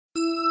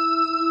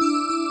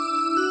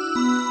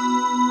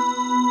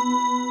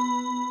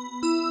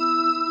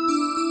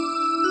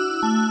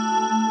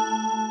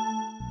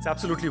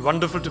absolutely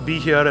wonderful to be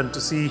here and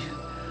to see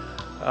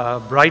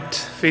bright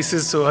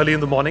faces so early in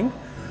the morning.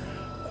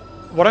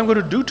 What I'm going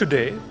to do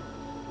today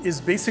is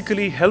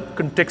basically help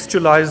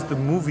contextualize the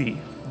movie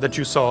that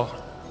you saw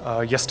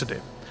yesterday.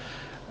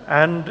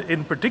 And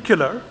in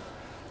particular,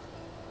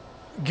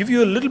 give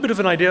you a little bit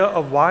of an idea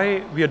of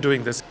why we are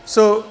doing this.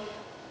 So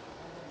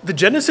the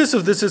genesis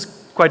of this is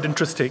quite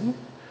interesting.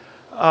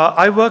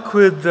 I work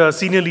with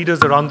senior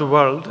leaders around the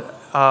world,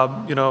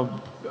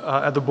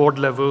 at the board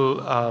level,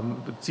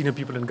 with senior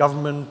people in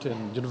government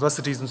and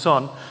universities and so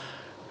on.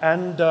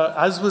 And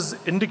as was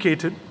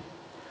indicated,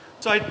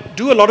 so I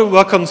do a lot of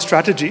work on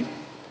strategy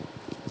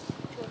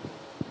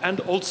and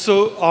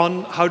also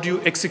on how do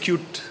you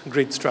execute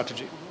great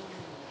strategy.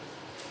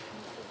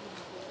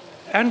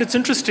 And it's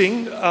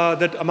interesting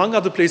that among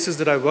other places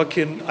that I work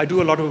in, I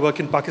do a lot of work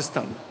in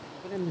Pakistan.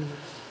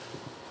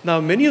 Now,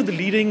 many of the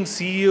leading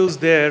CEOs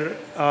there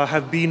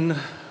have been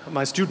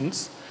my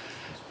students.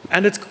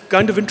 And it's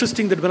kind of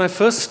interesting that when I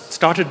first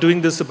started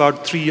doing this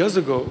about 3 years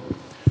ago,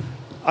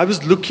 I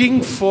was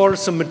looking for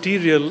some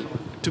material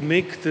to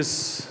make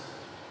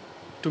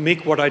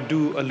what I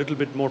do a little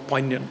bit more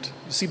poignant.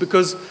 You see,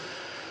 because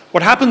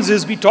what happens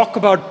is we talk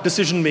about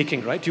decision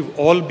making, right? You've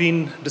all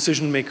been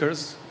decision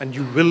makers, and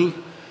you will,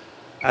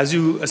 as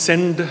you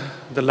ascend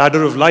the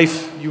ladder of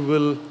life, you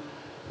will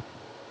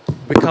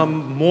become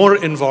more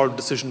involved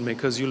decision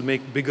makers. You'll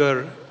make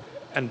bigger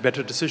and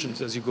better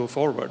decisions as you go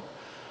forward.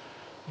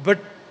 But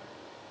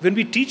when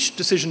we teach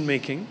decision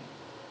making,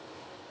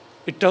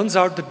 it turns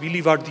out that we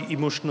leave out the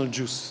emotional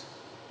juice.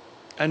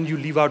 And you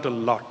leave out a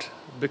lot.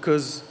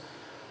 Because,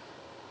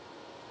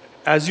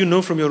 as you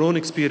know from your own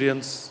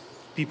experience,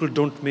 people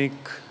don't make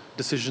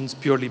decisions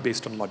purely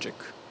based on logic.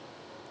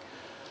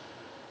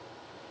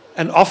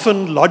 And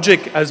often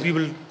logic, as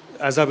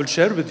I will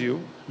share with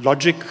you,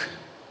 logic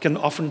can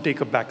often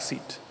take a back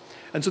seat.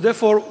 And so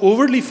therefore,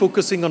 overly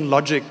focusing on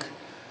logic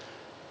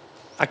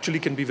actually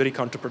can be very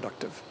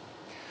counterproductive.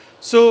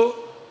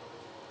 So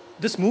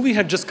this movie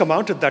had just come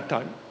out at that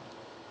time.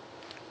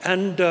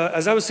 And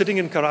as I was sitting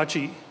in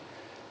Karachi,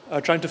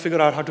 trying to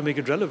figure out how to make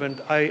it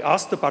relevant, I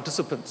asked the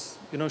participants,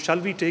 shall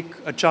we take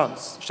a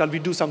chance? Shall we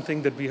do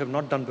something that we have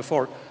not done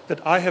before, that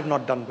I have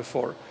not done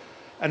before?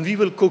 And we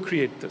will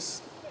co-create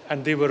this.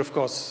 And they were, of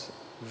course,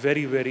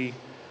 very, very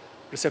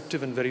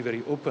receptive and very,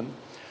 very open.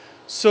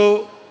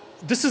 So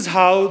this is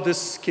how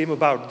this came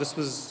about. This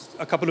was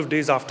a couple of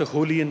days after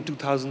Holi in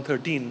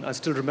 2013. I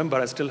still remember,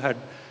 I still had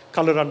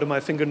color under my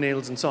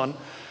fingernails and so on.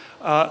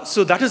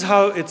 So that is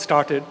how it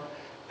started,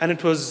 and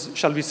it was,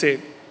 shall we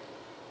say,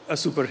 a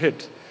super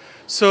hit.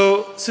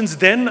 So since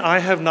then, I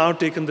have now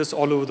taken this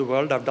all over the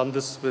world. I've done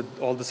this with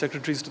all the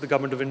secretaries to the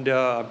government of India.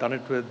 I've done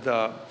it with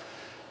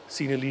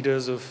senior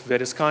leaders of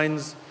various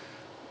kinds.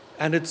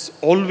 And it's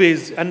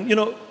always, and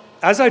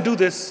as I do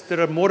this, there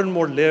are more and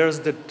more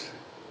layers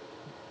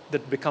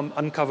that become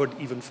uncovered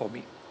even for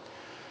me.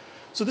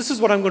 So this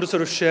is what I'm going to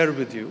sort of share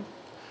with you.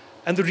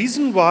 And the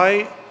reason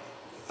why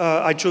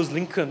I chose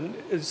Lincoln,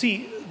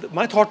 see,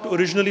 my thought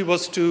originally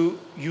was to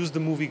use the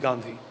movie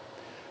Gandhi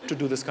to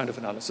do this kind of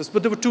analysis.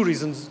 But there were two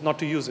reasons not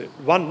to use it.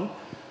 One,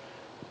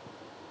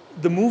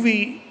 the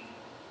movie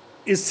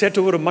is set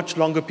over a much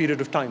longer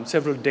period of time,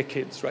 several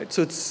decades, right?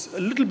 So it's a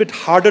little bit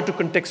harder to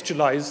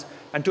contextualize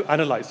and to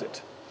analyze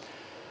it.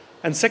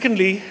 And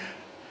secondly,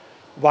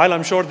 while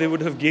I'm sure they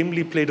would have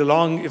gamely played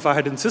along if I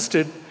had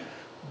insisted,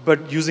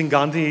 but using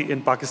Gandhi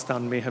in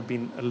Pakistan may have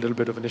been a little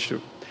bit of an issue.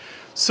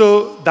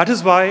 So that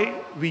is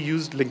why we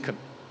used Lincoln.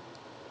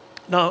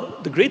 Now,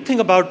 the great thing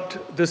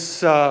about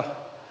this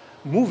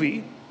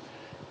movie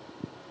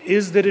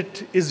is that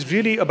it is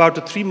really about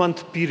a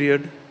 3-month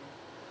period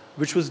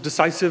which was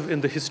decisive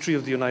in the history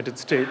of the United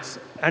States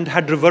and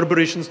had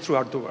reverberations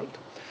throughout the world.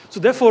 So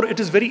therefore, it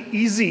is very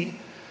easy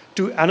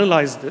to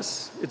analyze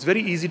this. It's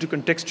very easy to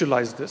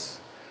contextualize this.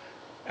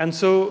 And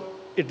so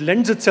it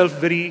lends itself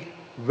very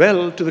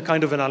well to the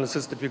kind of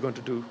analysis that we're going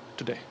to do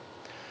today.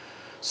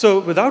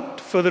 So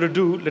without further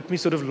ado, let me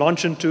sort of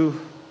launch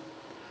into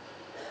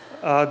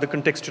the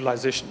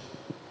contextualization.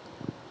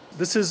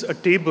 This is a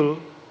table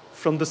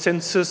from the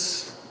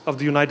Census of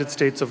the United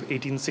States of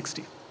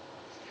 1860.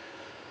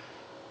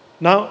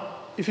 Now,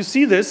 if you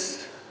see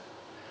this,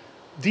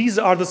 these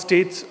are the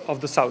states of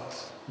the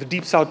South, the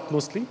Deep South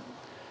mostly.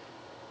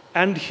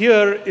 And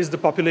here is the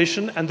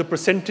population and the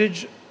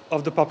percentage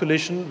of the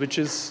population which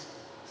is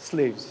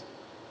slaves.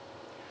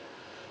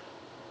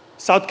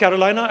 South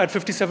Carolina at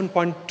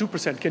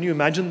 57.2%. Can you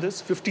imagine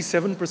this?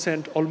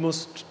 57%,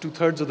 almost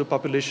 2/3 of the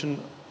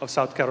population of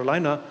South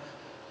Carolina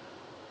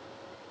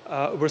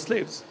were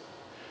slaves.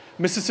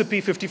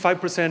 Mississippi,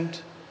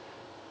 55%.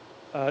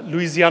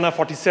 Louisiana,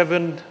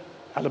 47%.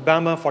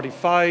 Alabama,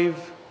 45%.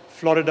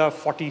 Florida,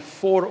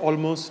 44%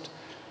 almost.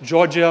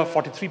 Georgia,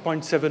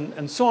 43.7%.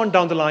 And so on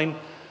down the line,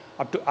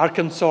 up to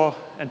Arkansas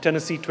and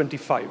Tennessee,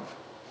 25%.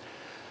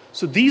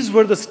 So these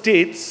were the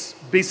states,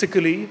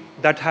 basically,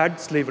 that had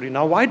slavery.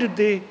 Now, why did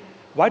they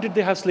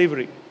have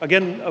slavery?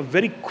 Again, a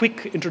very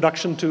quick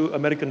introduction to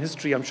American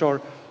history. I'm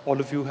sure all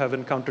of you have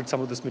encountered some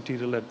of this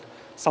material at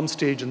some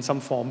stage in some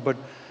form. But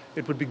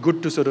it would be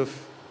good to sort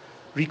of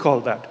recall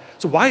that.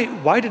 So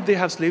why did they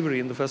have slavery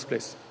in the first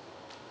place?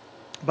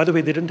 By the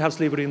way, they didn't have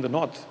slavery in the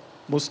north,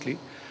 mostly.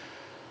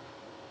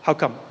 How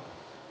come?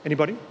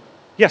 Anybody?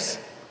 Yes?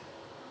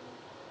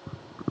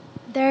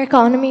 Their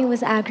economy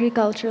was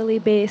agriculturally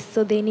based,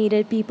 so they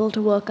needed people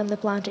to work on the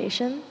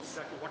plantations.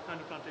 Exactly. What kind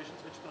of plantations?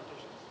 Which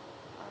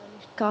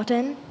plantations?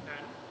 Cotton. And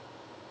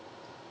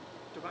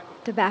tobacco.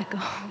 Tobacco.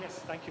 Yes,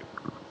 thank you.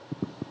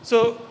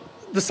 So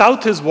the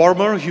south is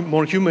warmer,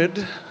 more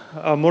humid,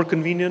 more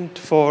convenient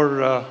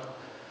for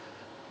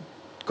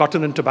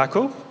cotton and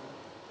tobacco.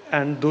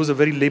 And those are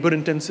very labor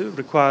intensive,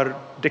 require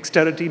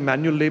dexterity,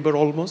 manual labor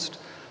almost.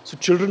 So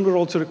children were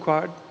also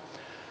required.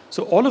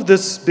 So all of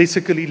this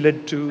basically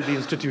led to the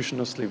institution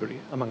of slavery,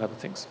 among other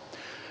things.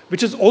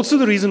 Which is also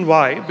the reason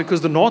why,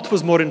 because the north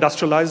was more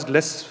industrialized,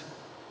 less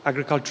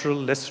agricultural,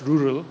 less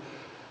rural,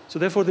 so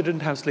therefore they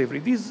didn't have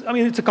slavery.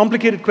 It's a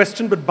complicated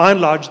question, but by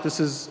and large, this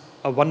is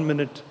a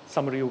 1-minute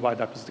summary of why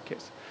that was the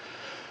case.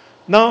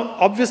 Now,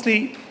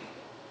 obviously,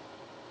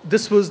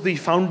 this was the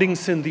founding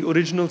sin, the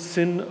original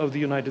sin of the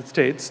United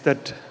States,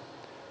 that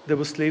there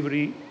was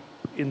slavery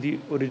in the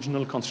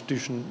original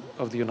Constitution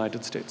of the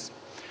United States.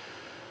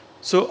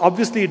 So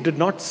obviously it did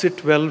not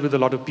sit well with a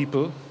lot of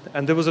people,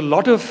 and there was a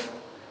lot of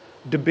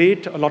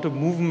debate, a lot of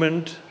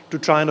movement to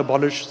try and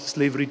abolish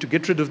slavery, to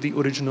get rid of the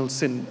original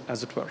sin,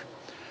 as it were.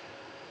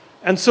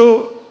 And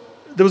so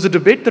there was a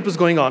debate that was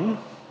going on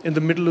in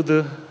the middle of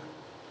the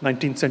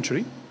 19th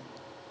century.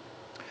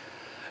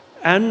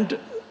 And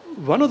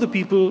one of the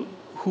people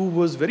who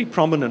was very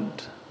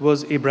prominent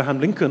was Abraham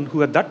Lincoln,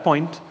 who at that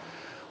point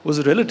was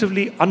a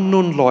relatively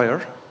unknown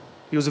lawyer.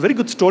 He was a very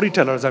good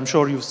storyteller, as I'm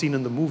sure you've seen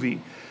in the movie.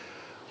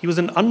 He was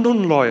an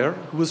unknown lawyer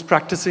who was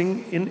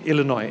practicing in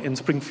Illinois, in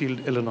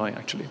Springfield, Illinois,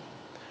 actually.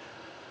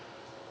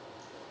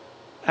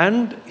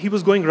 And he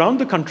was going around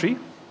the country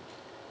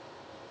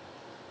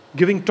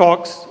giving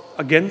talks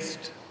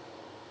against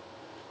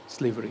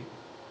slavery.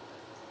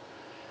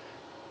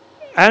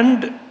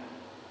 And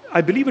I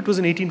believe it was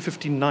in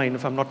 1859,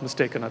 if I'm not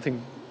mistaken. I think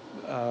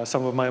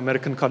some of my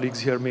American colleagues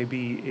here may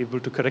be able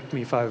to correct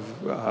me if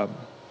I've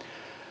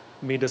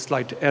made a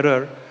slight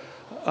error.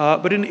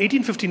 But in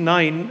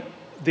 1859,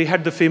 they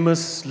had the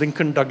famous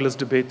Lincoln-Douglas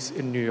debates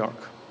in New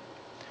York.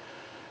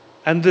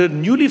 And the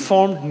newly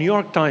formed New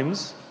York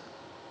Times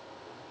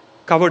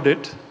covered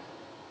it,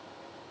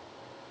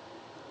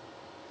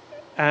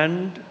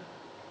 and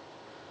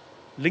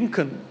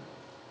Lincoln,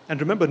 and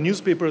remember,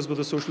 newspapers were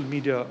the social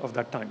media of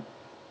that time.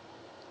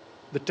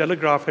 The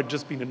telegraph had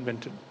just been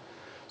invented,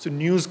 so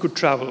news could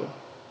travel.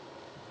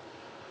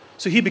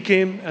 So he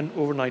became an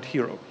overnight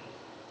hero.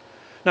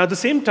 Now, at the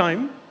same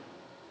time,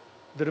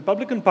 the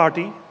Republican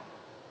Party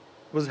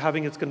was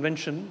having its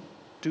convention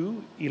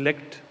to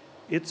elect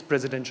its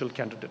presidential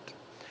candidate.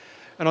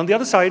 And on the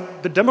other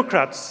side, the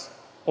Democrats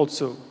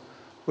also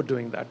were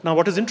doing that. Now,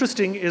 what is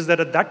interesting is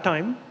that at that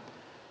time,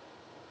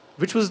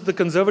 which was the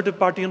Conservative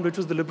Party and which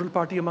was the Liberal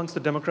Party amongst the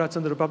Democrats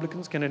and the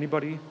Republicans? Can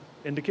anybody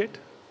indicate?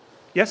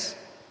 Yes?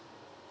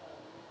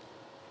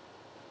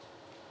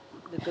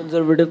 The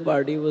Conservative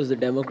Party was the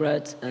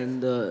Democrats,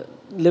 and the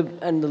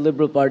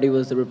Liberal Party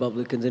was the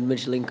Republicans, in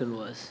which Lincoln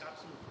was.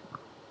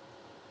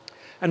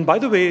 And by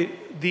the way,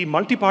 the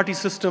multi-party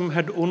system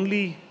had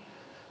only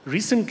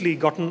recently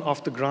gotten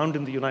off the ground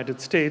in the United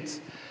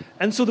States,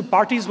 and so the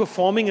parties were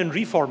forming and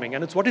reforming.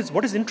 And what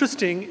is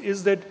interesting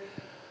is that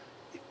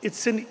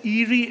it's an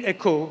eerie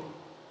echo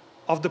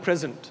of the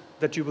present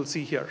that you will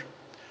see here.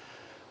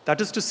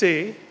 That is to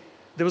say,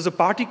 there was a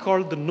party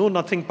called the Know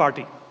Nothing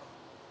Party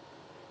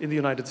in the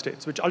United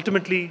States, which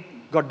ultimately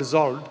got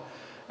dissolved,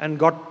 and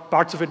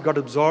parts of it got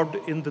absorbed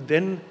in the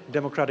then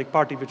Democratic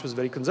Party, which was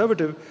very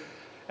conservative.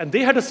 And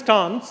they had a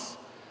stance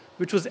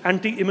which was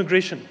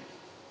anti-immigration.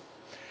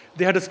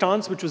 They had a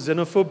stance which was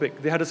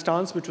xenophobic. They had a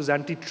stance which was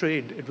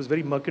anti-trade. It was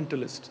very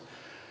mercantilist.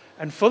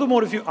 And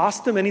furthermore, if you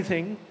asked them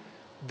anything,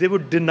 they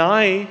would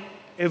deny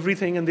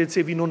everything and they'd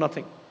say, we know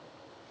nothing.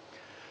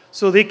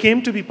 So they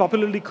came to be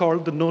popularly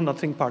called the Know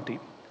Nothing Party.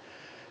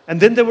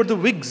 And then there were the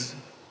Whigs.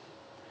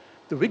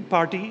 The Whig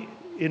Party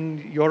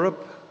in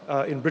Europe,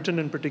 in Britain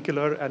in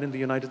particular, and in the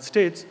United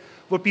States,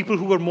 were people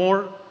who were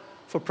more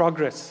for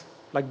progress,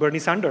 like Bernie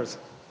Sanders.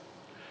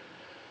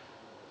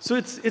 So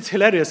it's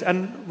hilarious.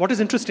 And what is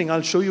interesting,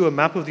 I'll show you a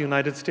map of the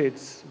United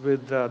States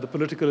with the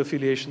political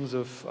affiliations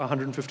of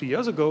 150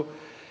 years ago.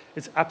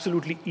 It's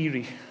absolutely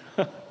eerie,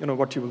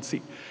 what you will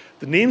see.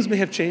 The names may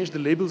have changed, the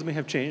labels may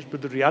have changed,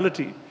 but the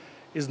reality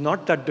is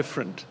not that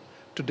different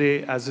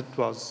today as it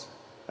was,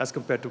 as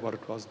compared to what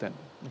it was then,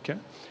 okay?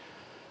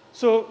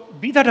 So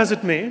be that as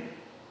it may,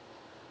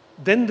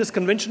 then this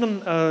convention,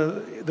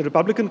 the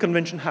Republican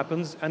convention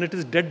happens, and it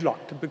is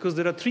deadlocked because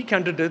there are 3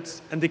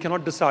 candidates and they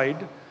cannot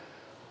decide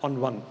on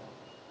one.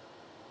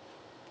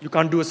 You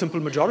can't do a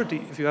simple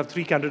majority if you have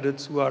 3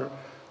 candidates who are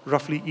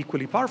roughly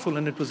equally powerful,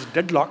 and it was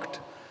deadlocked.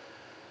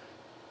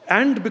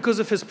 And because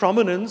of his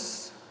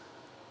prominence,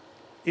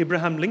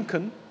 Abraham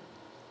Lincoln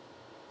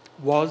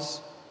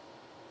was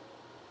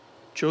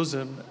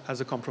chosen as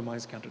a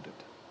compromise candidate.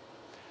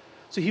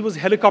 So he was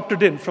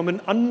helicoptered in from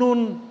an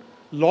unknown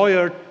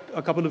lawyer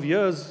a couple of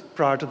years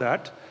prior to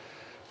that,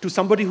 to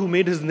somebody who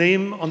made his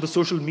name on the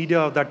social media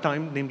of that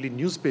time, namely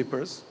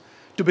newspapers,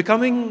 to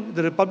becoming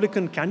the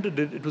Republican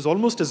candidate, it was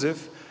almost as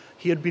if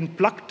he had been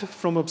plucked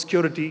from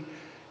obscurity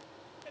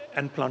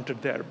and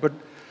planted there. But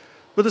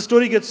the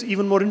story gets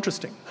even more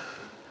interesting.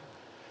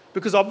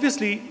 Because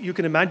obviously, you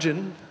can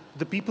imagine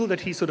the people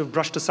that he sort of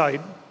brushed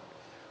aside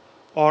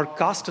or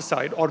cast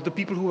aside, or the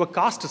people who were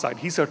cast aside,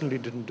 he certainly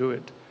didn't do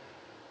it,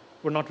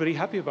 were not very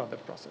happy about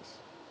that process.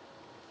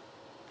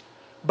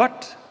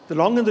 But the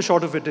long and the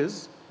short of it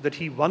is that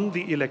he won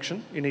the election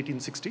in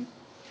 1860.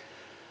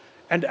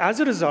 And as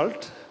a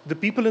result, the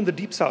people in the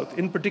Deep South,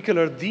 in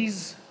particular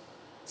these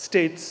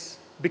states,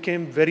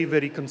 became very,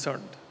 very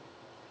concerned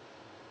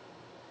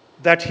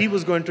that he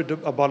was going to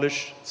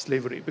abolish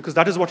slavery, because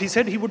that is what he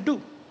said he would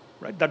do,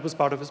 right? That was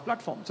part of his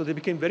platform. So they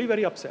became very,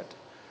 very upset.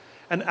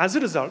 And as a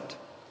result,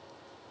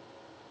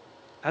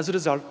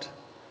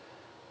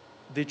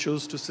 they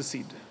chose to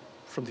secede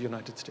from the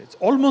United States.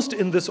 Almost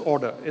in this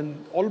order,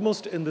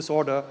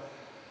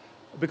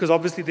 because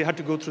obviously they had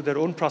to go through their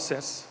own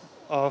process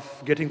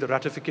of getting the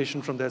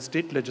ratification from their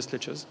state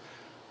legislatures.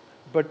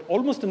 But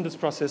almost in this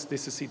process, they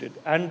seceded.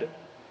 And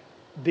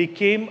they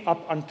came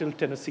up until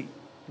Tennessee,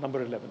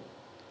 number 11.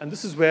 And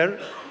this is where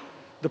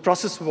the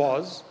process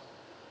was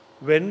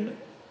when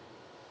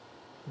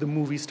the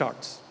movie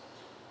starts.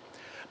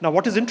 Now,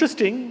 what is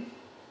interesting,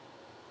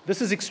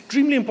 this is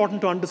extremely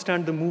important to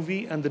understand the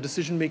movie and the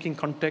decision-making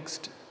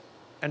context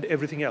and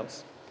everything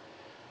else,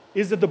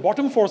 is that the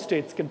bottom four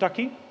states,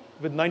 Kentucky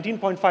with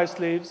 19.5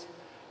 slaves,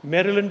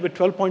 Maryland with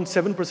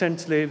 12.7%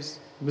 slaves,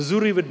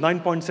 Missouri with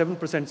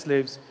 9.7%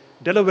 slaves,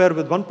 Delaware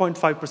with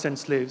 1.5%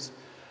 slaves,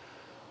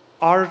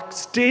 are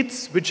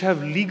states which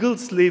have legal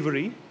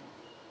slavery,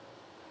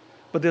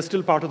 but they're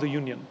still part of the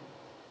Union.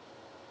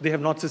 They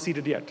have not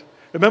seceded yet.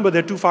 Remember,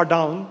 they're too far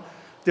down.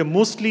 They're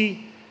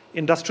mostly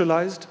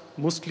industrialized,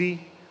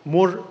 mostly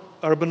more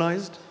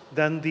urbanized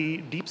than the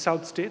Deep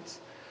South states.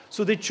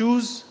 So they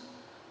choose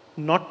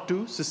not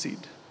to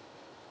secede.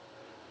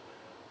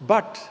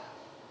 But,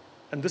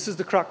 and this is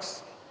the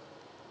crux,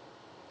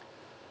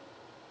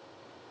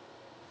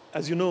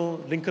 as you know,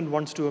 Lincoln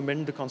wants to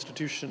amend the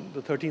Constitution,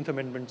 the 13th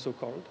Amendment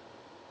so-called,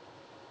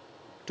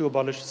 to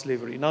abolish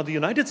slavery. Now, the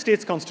United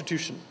States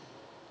Constitution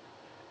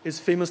is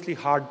famously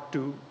hard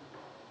to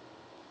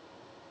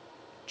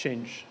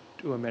change,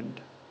 to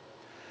amend.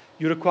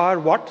 You require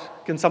what?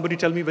 Can somebody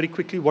tell me very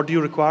quickly, what do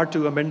you require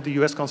to amend the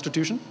US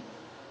Constitution?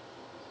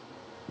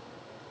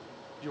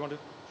 Do you want to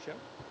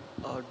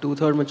share?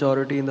 Two-third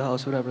majority in the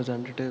House of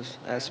Representatives.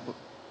 That's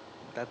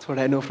what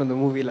I know from the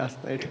movie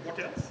last night. What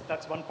else?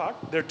 That's one part.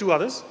 There are two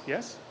others,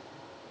 yes?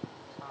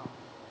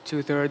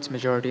 Two-thirds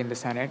majority in the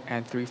Senate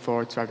and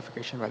three-fourths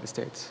ratification by the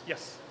states.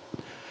 Yes.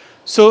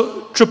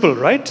 So triple,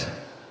 right?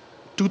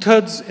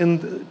 Two-thirds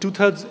in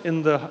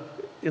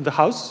the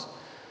House,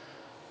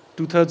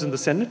 two-thirds in the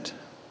Senate,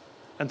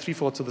 and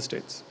three-fourths of the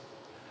states.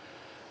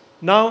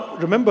 Now,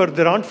 remember,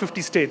 there aren't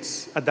 50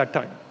 states at that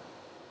time.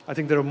 I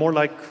think there are more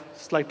like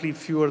slightly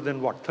fewer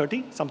than, what,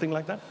 30? Something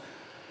like that.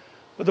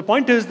 But the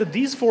point is that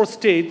these four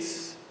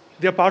states,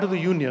 they're part of the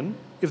Union.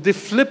 If they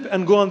flip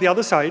and go on the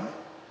other side,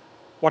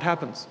 what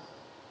happens?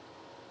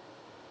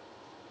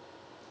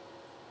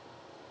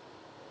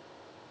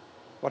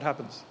 What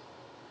happens?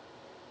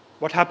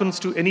 What happens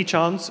to any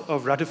chance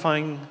of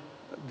ratifying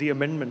the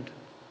amendment?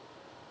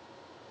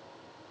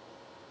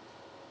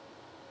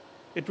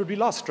 It would be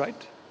lost,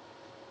 right?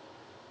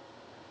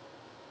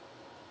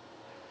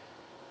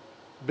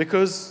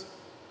 Because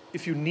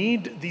if you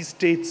need these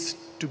states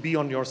to be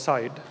on your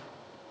side,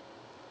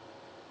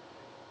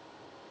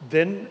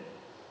 then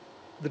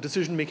the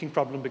decision-making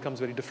problem becomes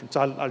very different.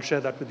 So I'll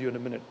share that with you in a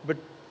minute. But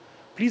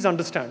please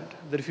understand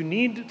that if you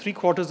need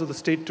 3/4 of the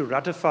state to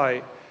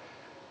ratify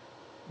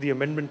the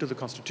amendment to the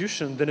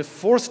Constitution, then if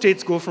 4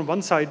 states go from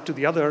one side to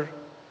the other,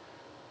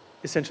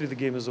 essentially the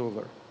game is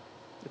over.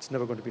 It's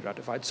never going to be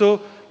ratified.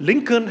 So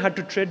Lincoln had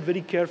to tread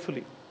very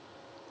carefully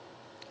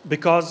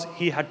because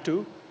he had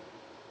to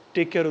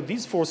take care of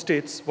these 4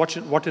 states,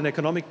 what in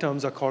economic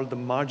terms are called the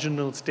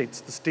marginal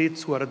states, the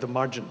states who are at the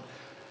margin.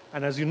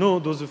 And as you know,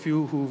 those of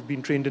you who've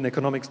been trained in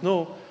economics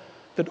know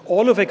that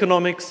all of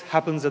economics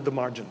happens at the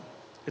margin.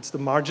 It's the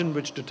margin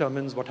which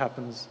determines what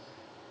happens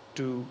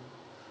to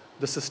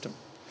the system.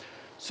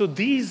 So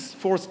these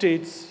 4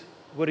 states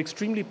were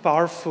extremely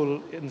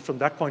powerful from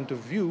that point of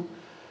view.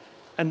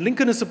 And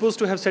Lincoln is supposed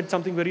to have said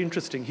something very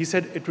interesting. He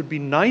said, it would be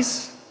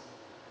nice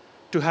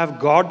to have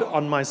God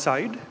on my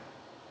side,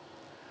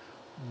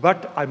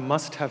 but I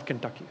must have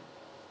Kentucky.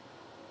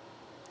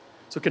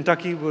 So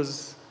Kentucky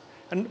was,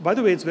 and by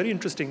the way, it's very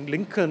interesting.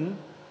 Lincoln,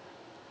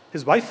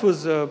 his wife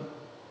was a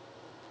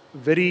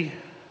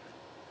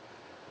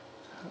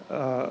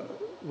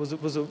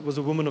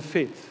woman of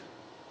faith.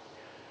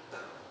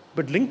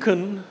 But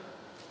Lincoln,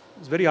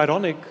 it's very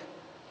ironic,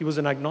 he was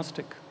an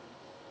agnostic.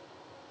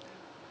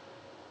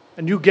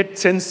 And you get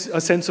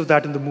a sense of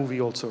that in the movie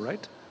also,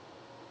 right?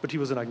 But he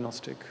was an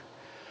agnostic.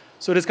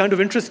 So it is kind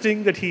of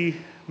interesting that he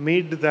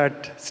made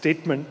that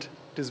statement.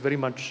 It is very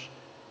much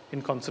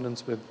in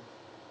consonance with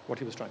what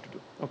he was trying to do.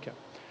 Okay.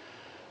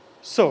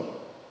 So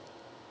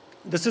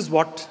this is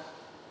what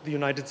the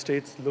United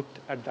States looked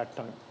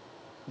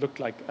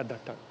like at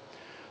that time.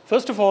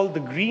 First of all,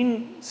 the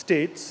green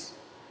states,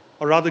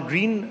 or rather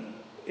green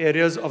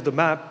areas of the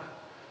map,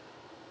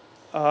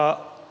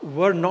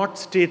 were not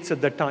states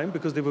at that time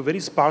because they were very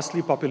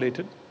sparsely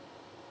populated,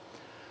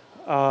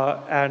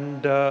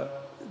 and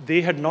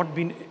they had not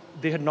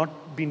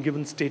been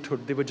given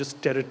statehood. They were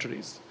just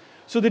territories,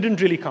 so they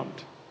didn't really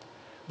count.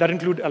 That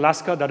included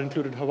Alaska, that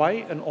included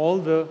Hawaii, and all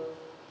the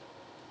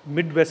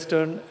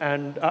Midwestern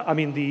and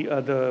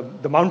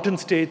the mountain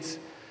states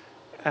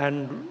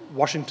and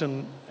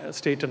Washington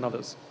state and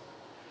others.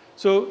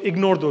 So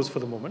ignore those for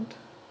the moment.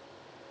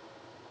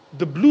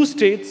 The blue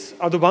states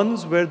are the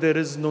ones where there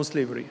is no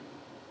slavery.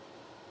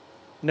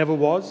 Never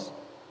was,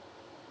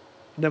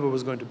 never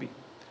was going to be.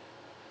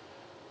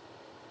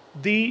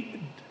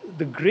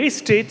 The gray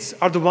states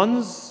are the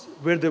ones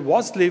where there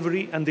was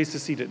slavery and they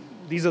seceded.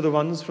 These are the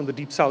ones from the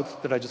Deep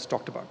South that I just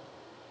talked about.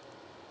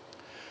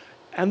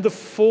 And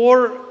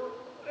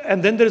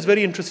then there is a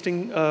very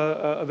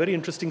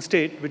interesting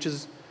state, which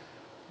is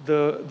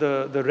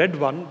the red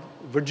one,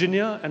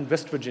 Virginia and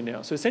West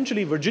Virginia. So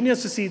essentially, Virginia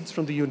secedes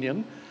from the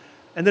Union,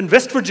 and then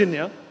West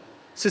Virginia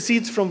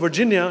secedes from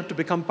Virginia to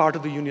become part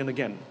of the Union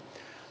again.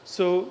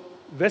 So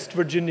West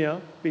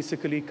Virginia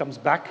basically comes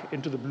back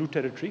into the blue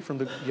territory from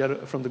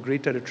the gray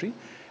territory,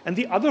 and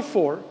the other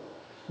four,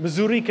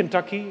 Missouri,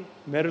 Kentucky,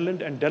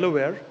 Maryland, and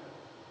Delaware,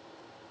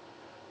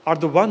 are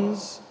the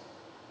ones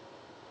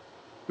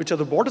which are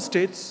the border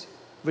states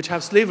which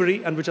have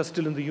slavery and which are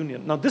still in the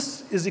Union. Now,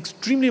 this is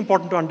extremely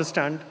important to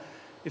understand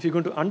if you're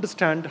going to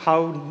understand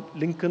how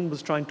Lincoln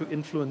was trying to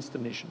influence the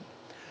nation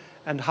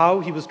and how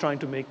he was trying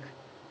to make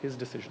his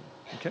decision.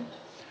 Okay?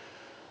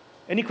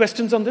 Any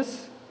questions on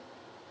this?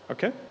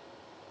 Okay.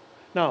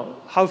 Now,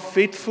 how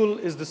faithful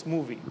is this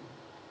movie?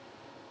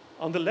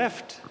 On the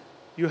left,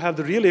 you have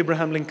the real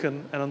Abraham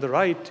Lincoln, and on the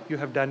right, you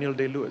have Daniel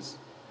Day-Lewis.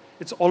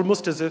 It's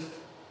almost as if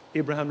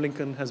Abraham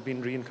Lincoln has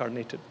been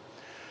reincarnated.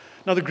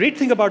 Now, the great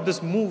thing about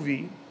this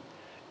movie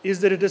is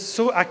that it is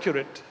so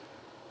accurate.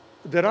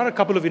 There are a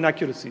couple of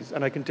inaccuracies,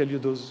 and I can tell you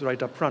those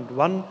right up front.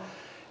 One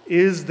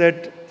is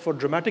that for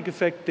dramatic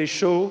effect, they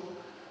show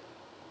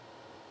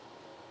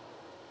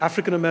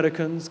African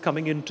Americans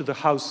coming into the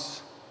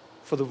House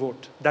for the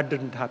vote. That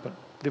didn't happen.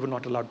 They were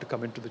not allowed to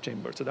come into the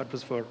chamber, so that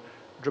was for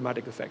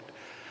dramatic effect.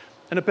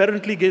 And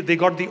apparently, they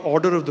got the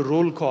order of the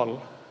roll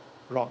call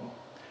wrong.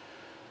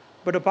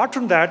 But apart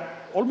from that,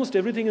 almost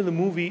everything in the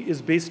movie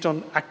is based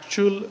on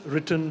actual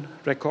written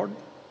record.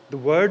 The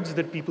words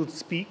that people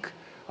speak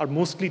are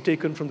mostly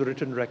taken from the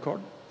written record.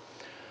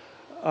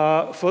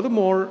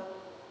 Furthermore,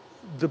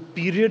 the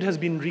period has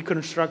been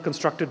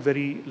constructed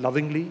very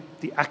lovingly.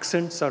 The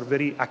accents are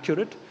very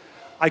accurate.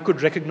 I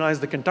could recognize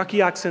the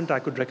Kentucky accent. I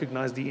could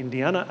recognize the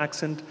Indiana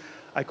accent.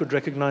 I could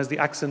recognize the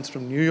accents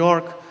from New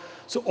York.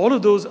 So all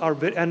of those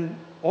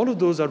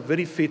are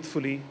very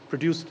faithfully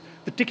produced.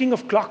 The ticking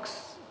of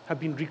clocks have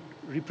been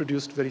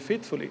reproduced very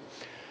faithfully.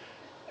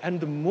 And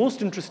the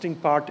most interesting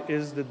part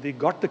is that they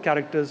got the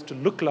characters to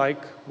look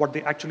like what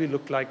they actually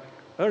looked like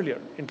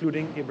earlier,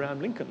 including Abraham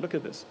Lincoln. Look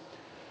at this.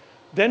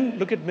 Then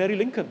look at Mary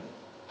Lincoln,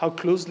 how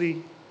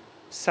closely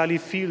Sally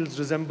Fields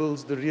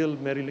resembles the real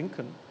Mary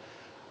Lincoln.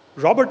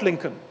 Robert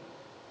Lincoln,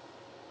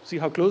 see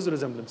how close the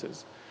resemblance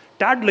is.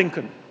 Tad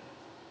Lincoln,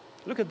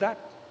 look at that.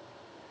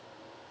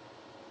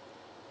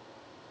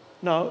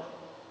 Now,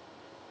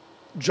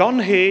 John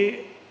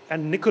Hay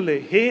and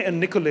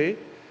Nicolay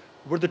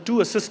were the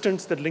two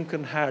assistants that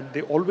Lincoln had.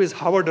 They always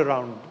hovered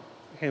around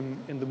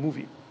him in the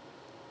movie.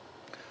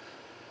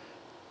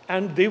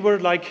 And they were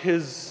like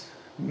his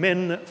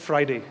men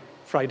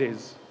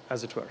Fridays,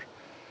 as it were.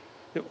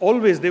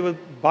 They were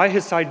by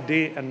his side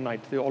day and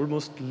night. They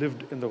almost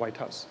lived in the White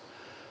House.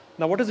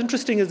 Now, what is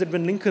interesting is that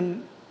when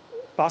Lincoln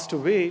passed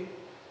away,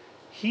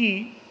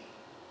 Hay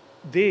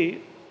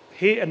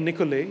and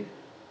Nicolay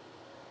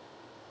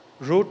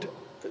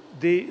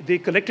they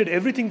collected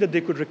everything that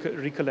they could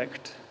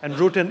recollect and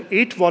wrote an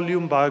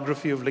 8-volume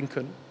biography of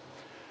Lincoln,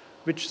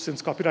 which,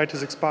 since copyright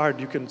has expired,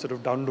 you can sort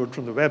of download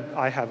from the web.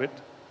 I have it.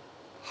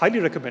 Highly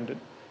recommended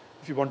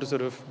if you want to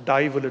sort of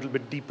dive a little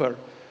bit deeper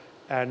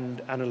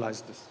and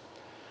analyze this.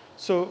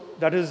 So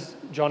that is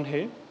John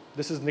Hay.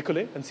 This is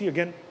Nicolay. And see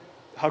again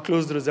how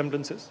close the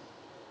resemblance is.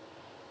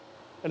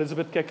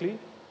 Elizabeth Keckley,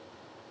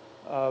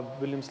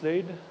 William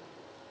Slade.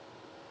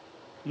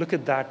 Look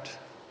at that,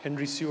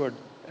 Henry Seward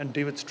and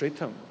David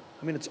Stratham.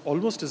 I mean, it's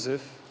almost as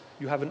if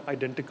you have an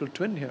identical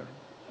twin here.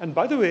 And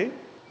by the way,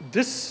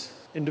 this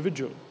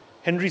individual,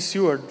 Henry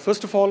Seward,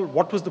 first of all,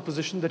 what was the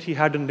position that he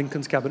had in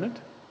Lincoln's cabinet?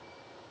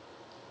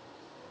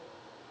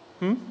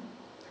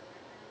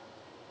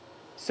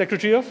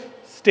 Secretary of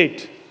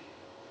State.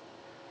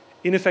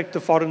 In effect,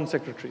 the Foreign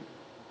Secretary.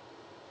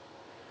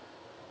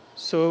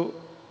 So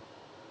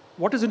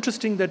what is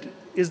interesting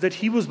is that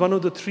he was one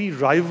of the 3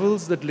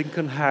 rivals that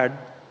Lincoln had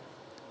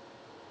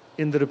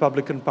in the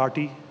Republican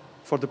Party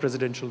for the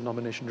presidential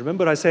nomination.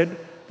 Remember, I said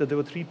that there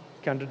were 3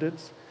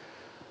 candidates,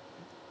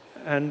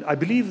 And I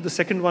believe the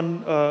second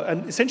one,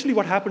 and essentially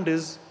what happened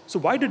is, so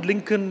why did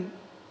Lincoln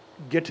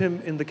get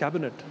him in the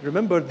cabinet?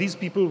 Remember, these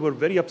people were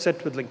very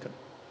upset with Lincoln.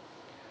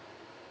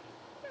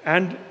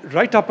 And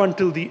right up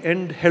until the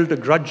end held a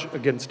grudge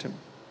against him.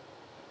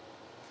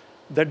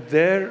 That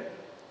their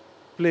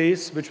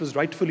place, which was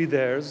rightfully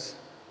theirs,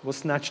 was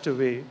snatched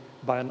away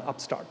by an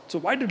upstart. So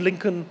why did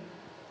Lincoln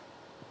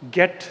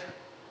get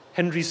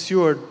Henry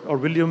Seward, or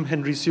William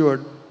Henry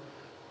Seward,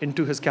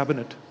 into his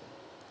cabinet?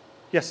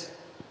 Yes?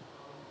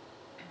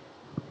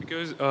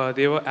 Because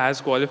they were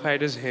as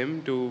qualified as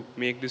him to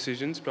make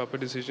decisions, proper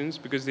decisions,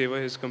 because they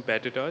were his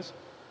competitors.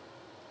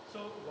 So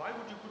why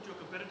would you put your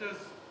competitors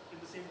in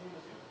the same room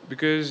as you?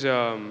 Because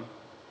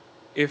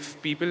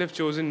if people have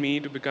chosen me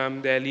to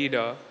become their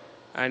leader,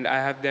 and I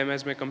have them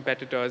as my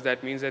competitors,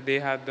 that means that they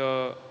have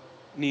the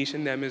niche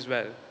in them as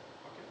well,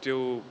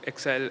 to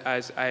excel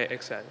as I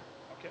excel.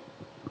 Okay.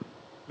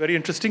 Very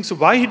interesting. So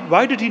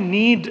why did he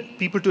need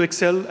people to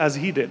excel as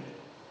he did?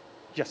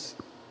 Yes.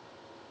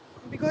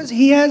 Because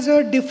he has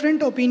a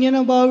different opinion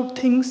about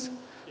things.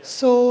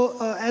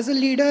 So as a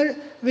leader,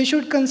 we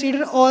should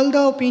consider all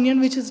the opinion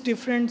which is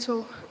different.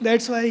 So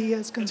that's why he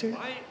has considered.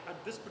 And why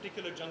at this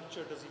particular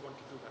juncture does he want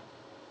to do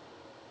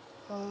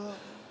that?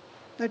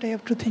 That I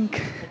have to think.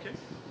 Okay.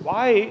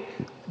 Why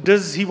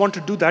does he want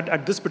to do that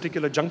at this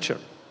particular juncture?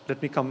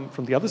 Let me come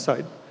from the other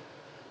side.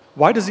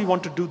 Why does he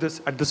want to do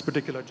this at this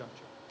particular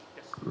juncture?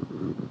 Yes.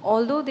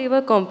 Although they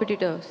were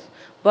competitors,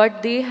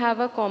 but they have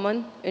a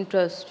common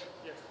interest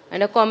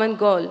and a common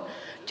goal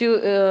to,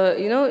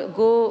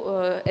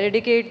 go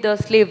eradicate the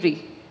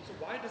slavery. So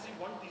why does he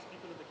want these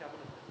people in the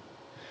cabinet?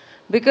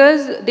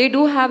 Because they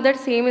do have that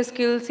same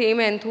skill, same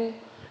enthu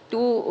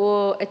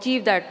to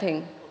achieve that thing.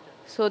 Okay.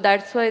 So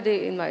that's why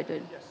they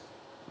invited. Yes.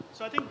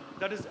 So I think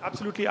that is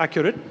absolutely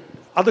accurate.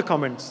 Other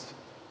comments?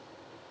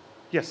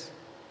 Yes.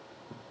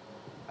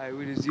 I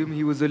would assume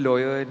he was a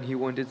lawyer and he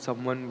wanted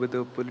someone with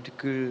a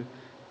political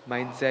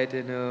mindset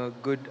and a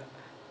good...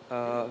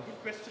 Good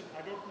question.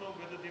 I don't know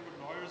whether they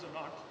were lawyers or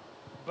not,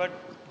 but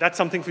that's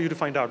something for you to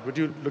find out. Would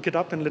you look it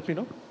up and let me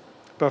know?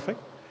 Perfect.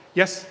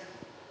 Yes.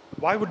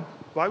 Why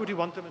would you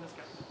want them in his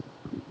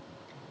cabinet?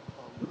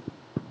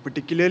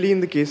 Particularly in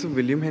the case of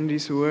William Henry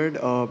Seward,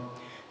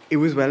 it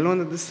was well known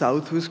that the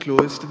South was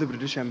close to the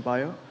British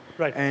Empire.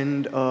 Right.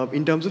 And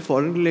in terms of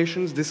foreign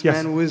relations, this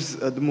man was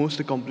the most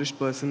accomplished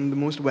person, the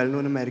most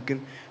well-known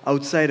American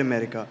outside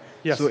America.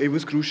 Yes. So it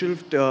was crucial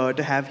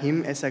to have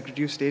him as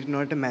Secretary of State in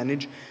order to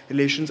manage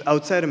relations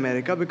outside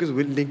America, because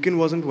Lincoln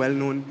wasn't well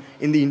known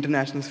in the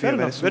international sphere.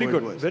 Fair enough. Very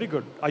good. Was. Very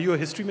good. Are you a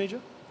history major?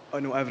 Oh,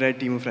 no, I've read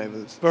Team of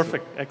Rivals.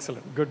 Perfect. So.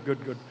 Excellent. Good,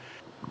 good, good.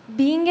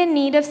 Being in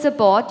need of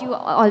support, you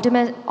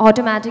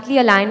automatically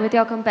align with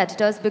your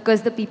competitors,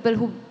 because the people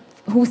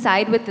who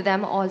side with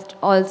them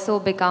also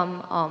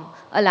become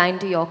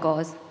aligned to your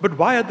cause. But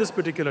why at this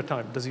particular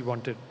time does he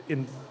want it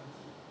in?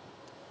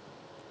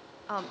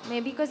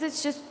 Maybe because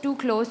it's just too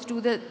close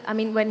to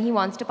when he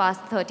wants to pass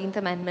the 13th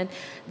Amendment,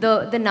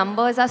 the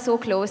numbers are so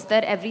close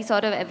that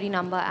every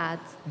number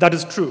adds. That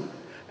is true.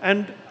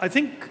 And I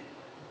think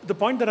the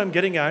point that I'm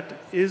getting at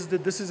is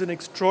that this is an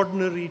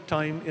extraordinary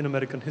time in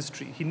American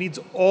history. He needs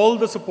all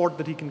the support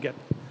that he can get.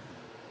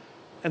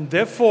 And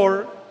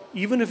therefore,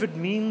 even if it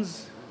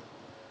means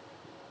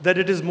that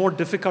it is more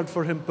difficult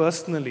for him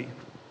personally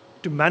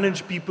to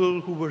manage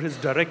people who were his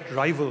direct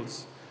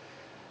rivals,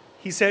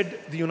 he said,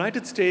 the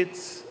United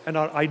States and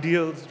our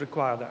ideals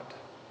require that.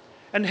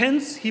 And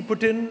hence, he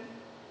put in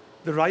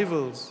the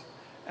rivals.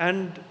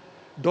 And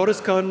Doris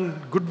Kearns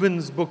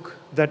Goodwin's book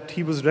that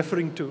he was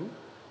referring to,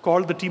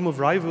 called The Team of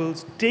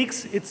Rivals,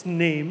 takes its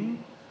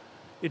name.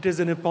 It is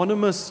an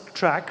eponymous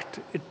tract.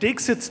 It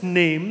takes its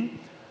name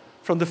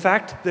from the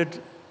fact that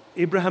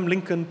Abraham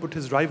Lincoln put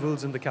his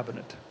rivals in the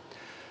cabinet.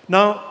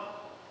 Now,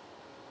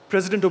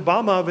 President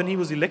Obama, when he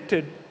was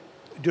elected,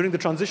 during the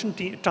transition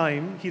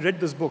time, he read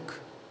this book.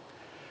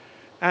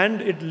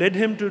 And it led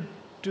him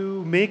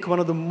to make one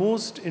of the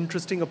most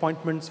interesting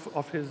appointments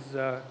of his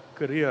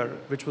career,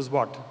 which was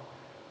what?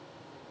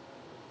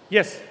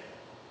 Yes?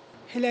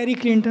 Hillary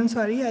Clinton,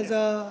 sorry, as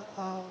a...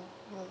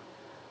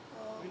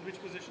 in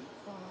which position?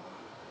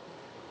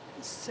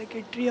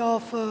 Secretary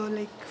of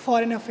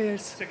Foreign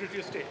Affairs. Secretary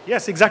of State.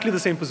 Yes, exactly the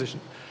same position.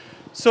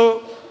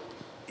 So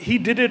he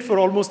did it for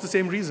almost the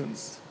same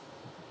reasons.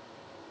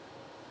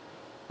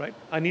 Right?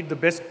 I need the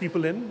best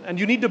people in, and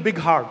you need a big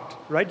heart,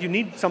 right? You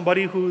need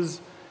somebody who's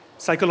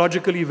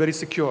psychologically very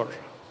secure.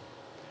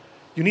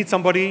 You need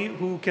somebody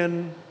who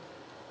can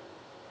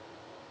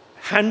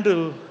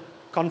handle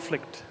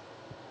conflict.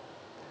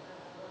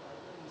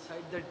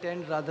 Inside the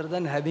tent rather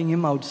than having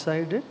him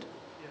outside it?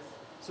 Yes.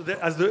 So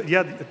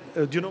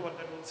do you know what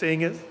that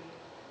saying is?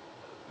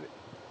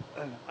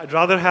 I'd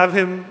rather have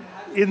him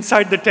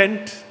inside the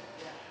tent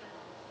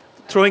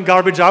throwing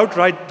garbage out,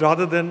 right,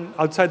 rather than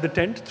outside the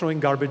tent throwing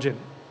garbage in.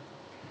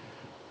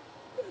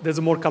 There's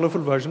a more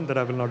colorful version that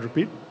I will not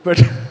repeat, but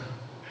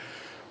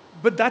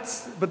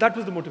that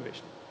was the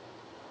motivation.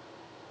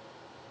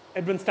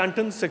 Edwin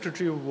Stanton,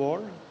 Secretary of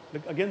War,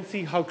 again,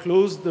 see how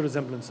close the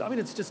resemblance. I mean,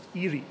 it's just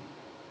eerie.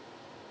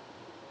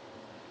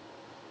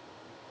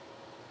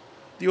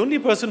 The only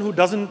person who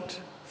doesn't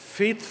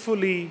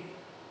faithfully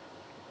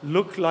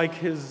look like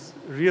his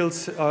real,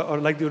 or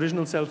like the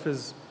original self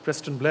is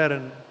Preston Blair,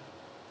 and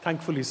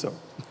thankfully so.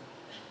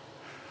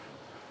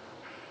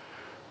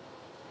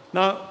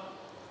 Now,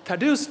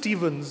 Thaddeus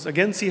Stevens,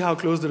 again see how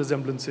close the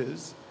resemblance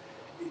is.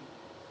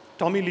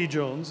 Tommy Lee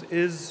Jones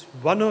is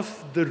one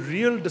of the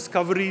real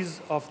discoveries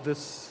of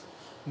this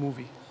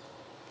movie.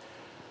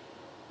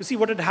 You see,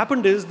 what had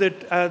happened is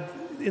that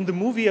in the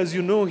movie, as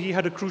you know, he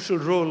had a crucial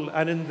role,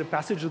 and in the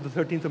passage of the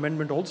 13th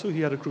Amendment also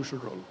he had a crucial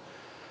role.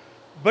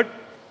 But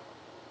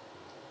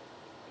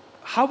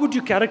how would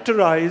you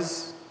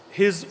characterize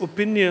his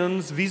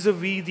opinions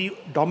vis-a-vis the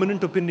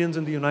dominant opinions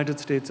in the United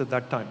States at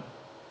that time?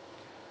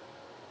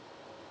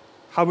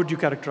 How would you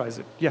characterize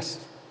it?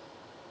 Yes?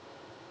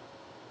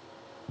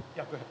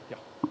 Yeah, go ahead.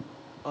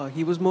 Yeah.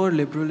 He was more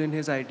liberal in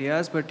his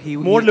ideas, but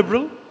More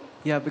liberal?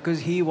 Yeah,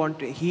 because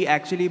he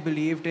actually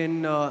believed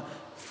in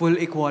full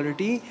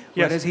equality,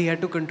 whereas he had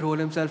to control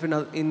himself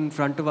in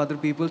front of other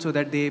people so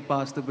that they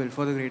passed the bill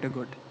for the greater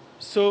good.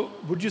 So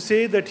would you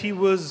say that he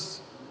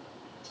was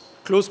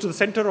close to the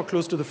center or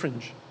close to the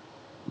fringe?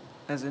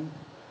 As in?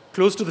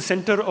 Close to the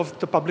center of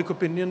the public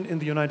opinion in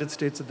the United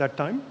States at that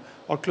time,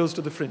 or close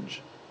to the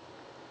fringe?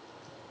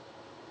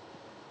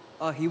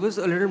 He was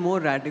a little more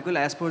radical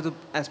as per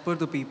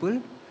the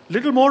people.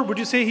 Little more? Would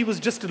you say he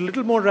was just a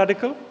little more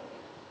radical?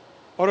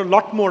 Or a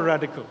lot more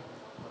radical?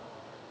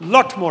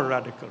 Lot more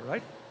radical,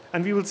 right?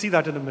 And we will see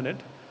that in a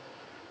minute.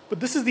 But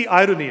this is the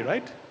irony,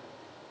 right?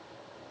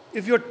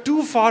 If you're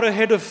too far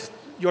ahead of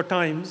your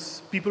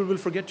times, people will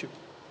forget you.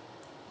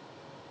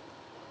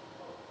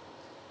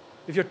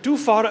 If you're too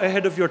far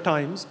ahead of your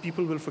times,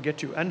 people will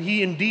forget you. And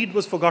he indeed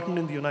was forgotten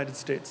in the United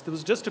States. There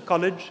was just a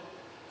college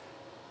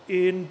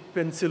in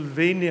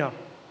Pennsylvania,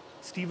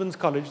 Stevens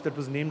College, that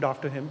was named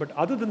after him. But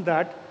other than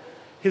that,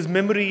 his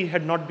memory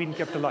had not been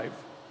kept alive.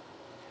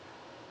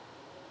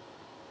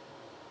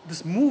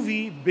 This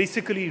movie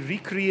basically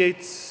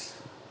recreates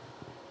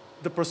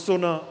the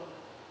persona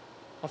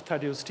of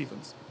Thaddeus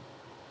Stevens.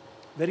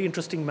 Very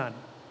interesting man,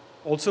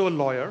 also a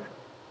lawyer.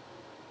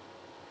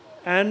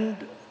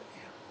 And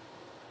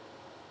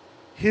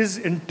his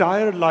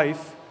entire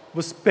life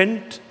was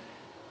spent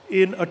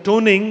in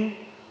atoning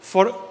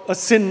for a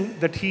sin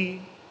that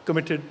he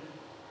committed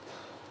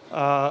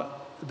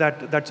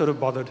that sort of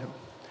bothered him.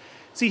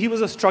 See, he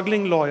was a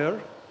struggling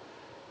lawyer,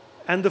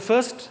 and the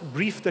first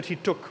brief that he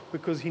took,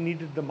 because he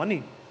needed the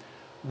money,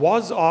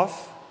 was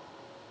of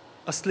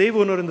a slave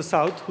owner in the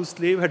South whose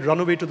slave had run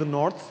away to the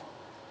North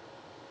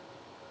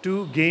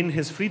to gain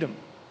his freedom.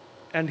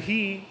 And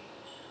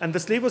the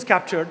slave was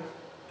captured,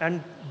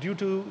 and due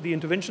to the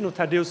intervention of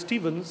Thaddeus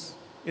Stevens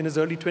in his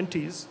early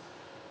 20s,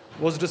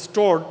 was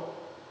restored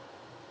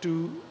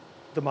to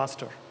the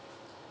master.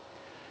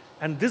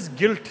 And this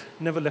guilt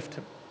never left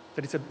him,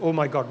 that he said, oh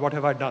my God, what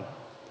have I done?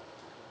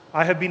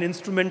 I have been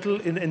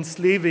instrumental in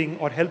enslaving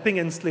or helping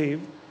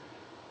enslave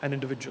an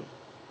individual.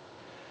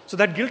 So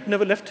that guilt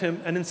never left him,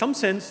 and in some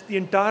sense, the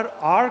entire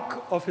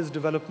arc of his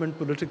development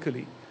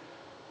politically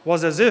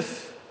was as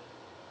if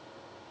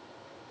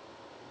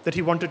that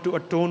he wanted to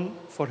atone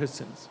for his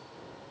sins.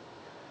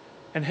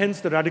 And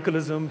hence the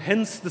radicalism,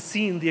 hence the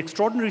scene, the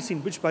extraordinary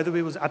scene, which, by the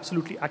way, was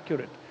absolutely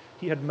accurate.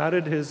 He had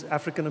married his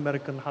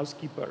African-American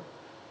housekeeper.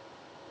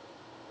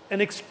 An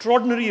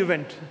extraordinary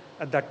event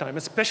at that time,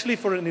 especially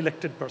for an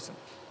elected person.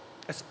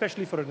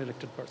 Especially for an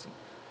elected person.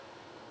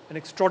 An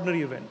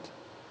extraordinary event.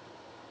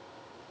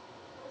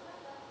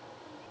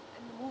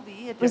 In the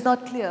movie, it was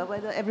not clear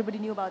whether everybody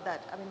knew about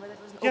that. I mean, whether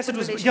it was an Yes, open it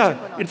was. relationship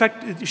or Yeah, not. in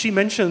fact, she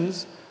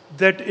mentions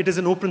that it is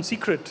an open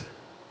secret.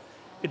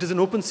 It is an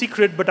open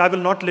secret, but I will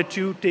not let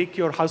you take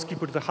your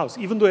housekeeper to the house.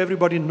 Even though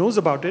everybody knows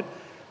about it,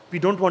 we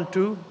don't want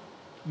to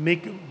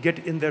get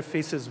in their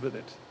faces with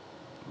it.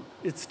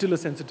 It's still a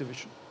sensitive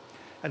issue.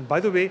 And by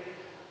the way,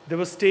 there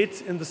were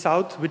states in the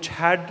South which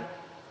had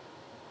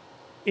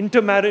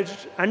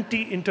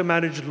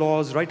anti-intermarriage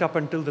laws right up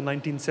until the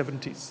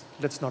 1970s.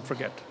 Let's not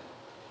forget.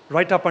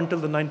 Right up until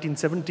the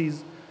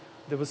 1970s,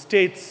 there were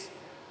states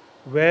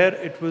where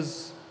it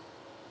was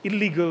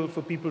illegal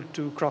for people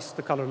to cross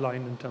the color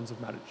line in terms of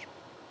marriage.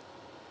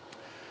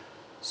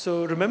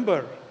 So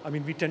remember, I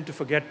mean, we tend to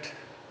forget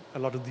a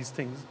lot of these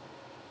things.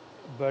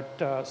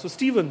 But so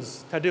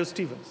Stevens, Thaddeus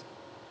Stevens,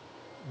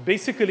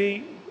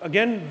 basically,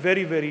 again,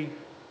 very, very,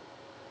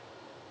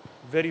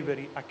 very,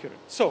 very accurate.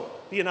 So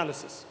the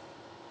analysis.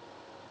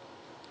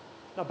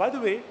 Now, by the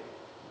way,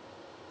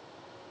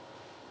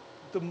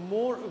 the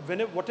more,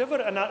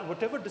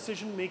 whatever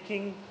decision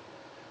making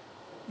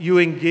you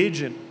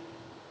engage in,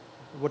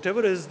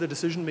 whatever is the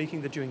decision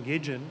making that you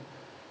engage in,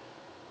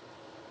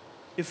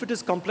 if it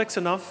is complex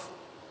enough,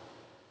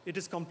 it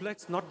is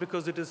complex not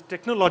because it is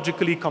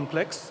technologically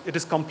complex. It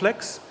is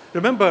complex.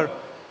 Remember,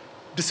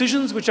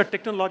 decisions which are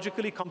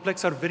technologically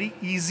complex are very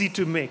easy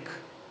to make.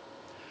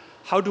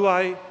 How do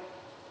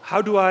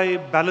I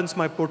balance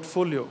my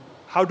portfolio?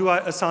 How do I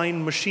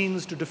assign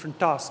machines to different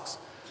tasks?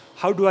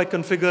 How do I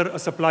configure a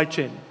supply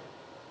chain?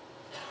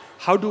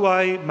 How do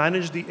I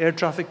manage the air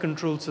traffic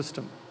control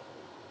system?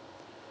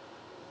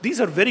 These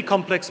are very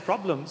complex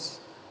problems,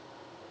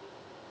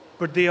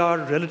 but they are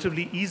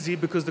relatively easy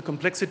because the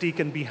complexity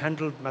can be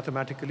handled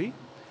mathematically,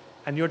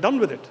 and you're done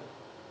with it.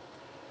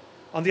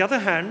 On the other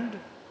hand,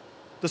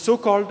 the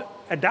so-called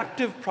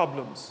adaptive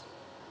problems,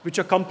 which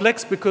are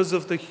complex because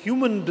of the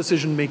human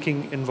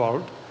decision-making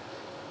involved,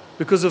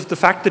 because of the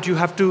fact that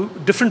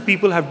different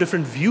people have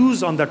different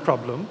views on that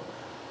problem,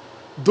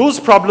 those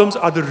problems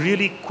are the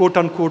really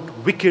quote-unquote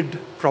wicked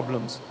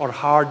problems or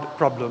hard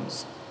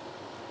problems.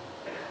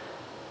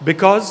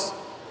 Because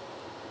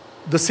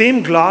the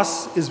same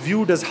glass is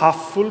viewed as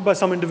half full by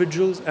some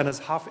individuals and as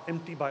half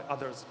empty by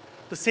others.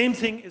 The same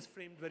thing is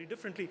framed very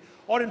differently,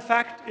 or in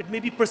fact, it may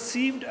be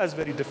perceived as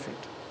very different.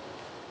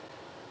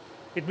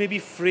 It may be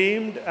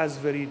framed as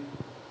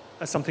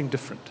something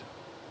different.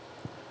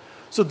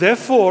 So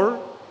therefore,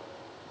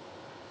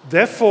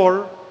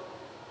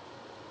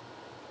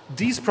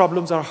 these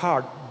problems are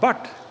hard.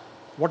 But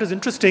what is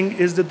interesting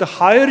is that the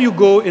higher you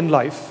go in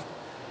life,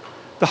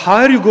 the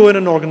higher you go in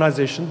an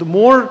organization, the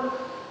more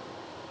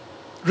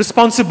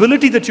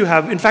responsibility that you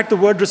have. In fact, the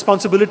word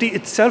responsibility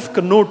itself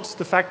connotes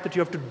the fact that you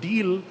have to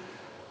deal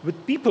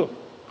with people.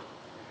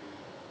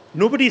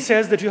 Nobody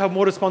says that you have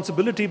more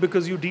responsibility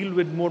because you deal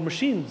with more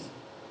machines.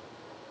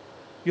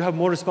 You have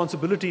more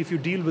responsibility if you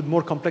deal with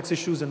more complex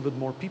issues and with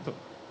more people.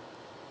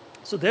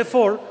 So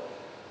therefore,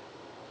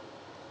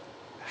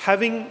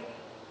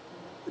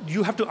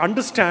 you have to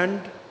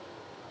understand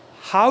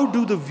how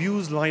do the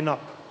views line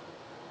up.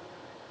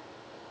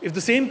 If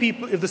the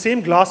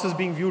same glass is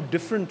being viewed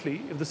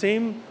differently, if the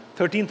same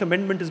 13th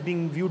Amendment is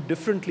being viewed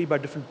differently by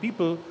different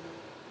people,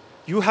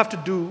 you have to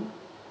do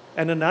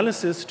an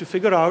analysis to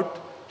figure out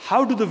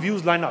how do the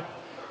views line up.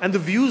 And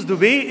the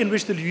way in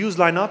which the views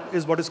line up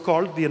is what is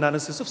called the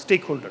analysis of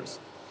stakeholders.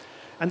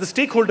 And the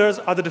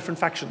stakeholders are the different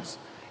factions.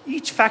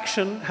 Each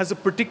faction has a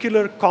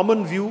particular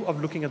common view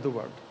of looking at the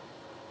world.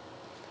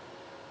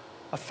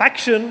 A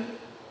faction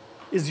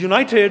is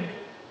united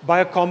by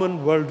a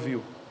common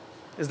worldview.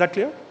 Is that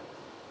clear?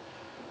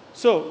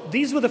 So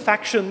these were the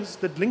factions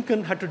that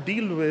Lincoln had to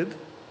deal with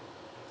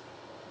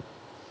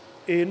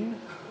in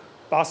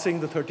passing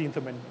the 13th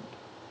Amendment.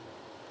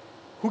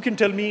 Who can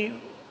tell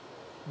me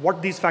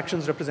what these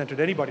factions represented?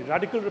 Anybody?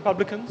 Radical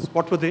Republicans?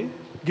 What were they?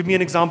 Give me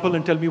an example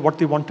and tell me what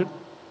they wanted.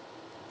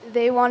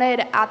 They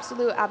wanted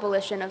absolute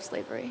abolition of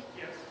slavery.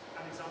 Yes.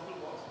 An example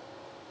was?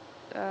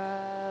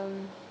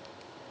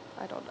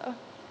 I don't know.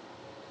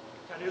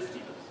 Thaddeus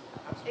Stevens.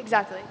 Absolutely.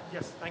 Exactly.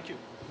 Yes, thank you.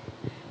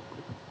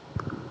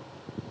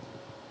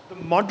 The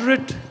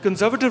moderate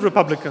conservative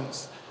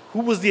Republicans,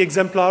 who was the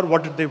exemplar?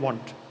 What did they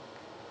want?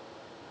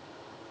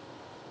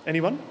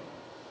 Anyone?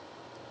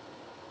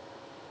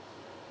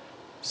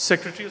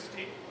 Secretary of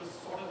State was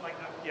sort of like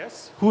that,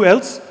 yes. Who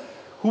else?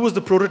 Who was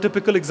the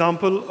prototypical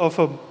example of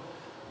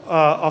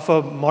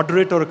a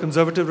moderate or a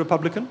conservative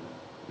Republican?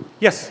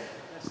 Yes.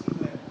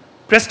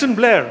 Preston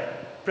Blair.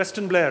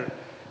 Preston Blair.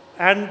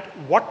 And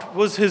what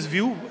was his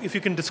view? If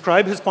you can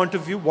describe his point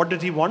of view, what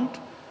did he want?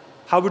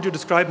 How would you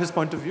describe his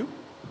point of view?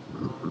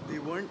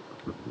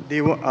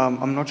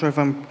 I'm not sure if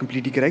I'm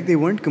completely correct, they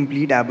weren't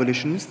complete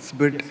abolitionists,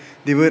 but yes,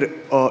 they were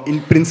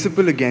in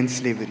principle against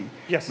slavery.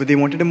 Yes. But they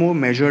wanted a more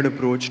measured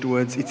approach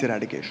towards its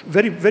eradication.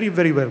 Very, very,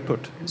 very well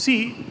put.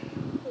 See,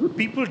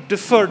 people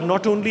differed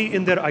not only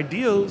in their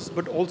ideals,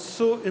 but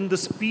also in the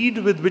speed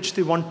with which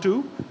they want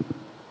to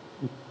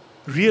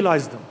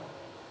realize them.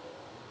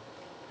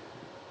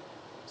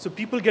 So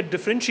people get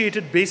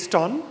differentiated based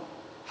on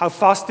how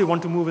fast they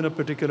want to move in a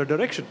particular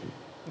direction.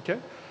 Okay?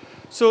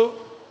 So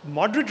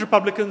moderate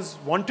Republicans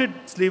wanted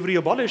slavery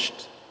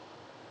abolished,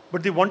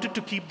 but they wanted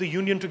to keep the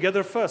Union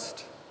together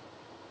first.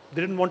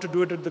 They didn't want to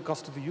do it at the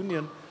cost of the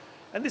Union.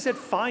 And they said,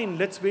 fine,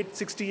 let's wait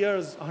 60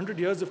 years, 100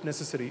 years if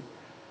necessary.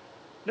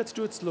 Let's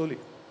do it slowly.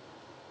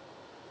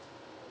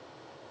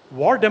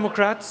 War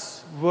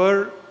Democrats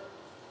were,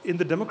 in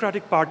the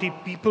Democratic Party,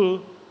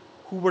 people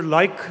who were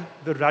like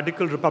the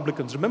radical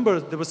Republicans. Remember,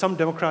 there were some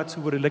Democrats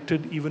who were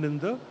elected even in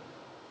the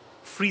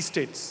free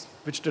states,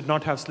 which did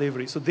not have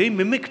slavery. So they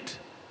mimicked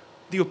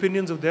the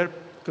opinions of their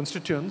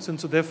constituents, and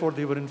so therefore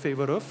they were in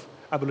favor of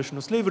abolition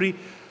of slavery.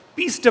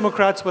 Peace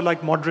Democrats were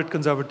like moderate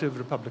conservative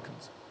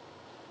Republicans.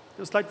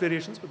 There were slight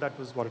variations, but that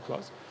was what it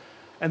was.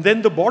 And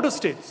then the border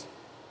states.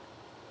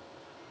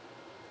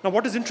 Now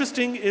what is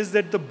interesting is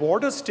that the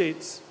border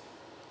states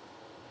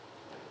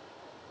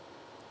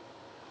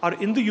are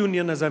in the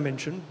Union, as I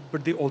mentioned,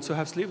 but they also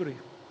have slavery.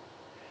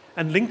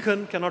 And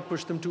Lincoln cannot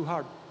push them too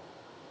hard.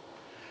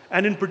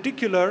 And in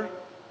particular,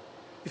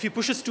 if he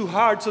pushes too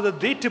hard so that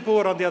they tip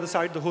over on the other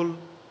side, the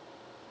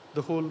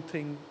whole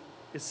thing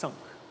is sunk.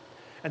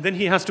 And then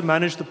he has to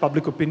manage the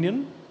public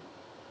opinion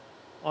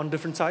on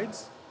different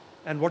sides.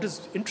 And what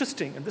is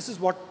interesting, and this is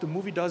what the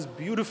movie does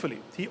beautifully,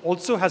 he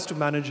also has to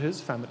manage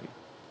his family.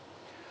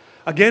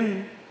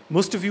 Again,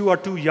 most of you are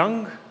too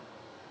young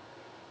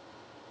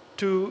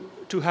to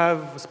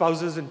have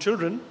spouses and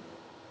children.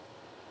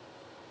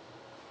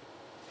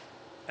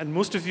 And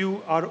most of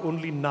you are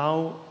only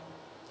now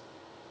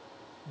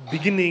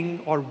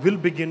beginning or will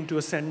begin to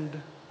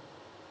ascend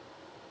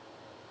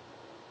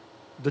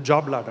the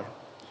job ladder.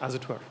 as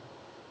it were.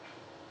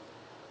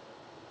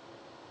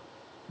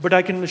 But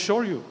I can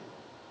assure you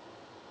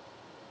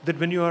that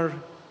when you are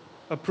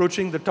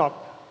approaching the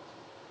top,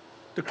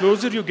 the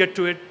closer you get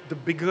to it, the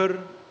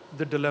bigger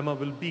the dilemma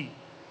will be.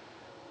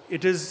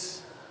 It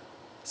is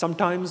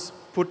sometimes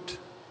put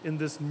in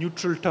this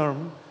neutral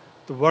term,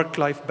 the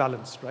work-life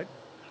balance, right?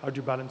 How do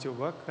you balance your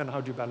work and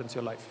how do you balance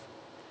your life?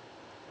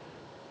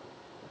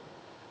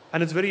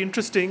 And it's very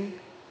interesting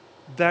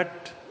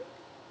that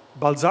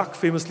Balzac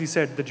famously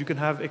said that you can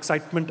have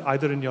excitement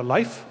either in your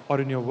life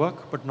or in your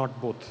work, but not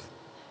both.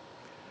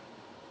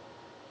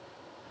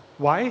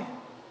 Why?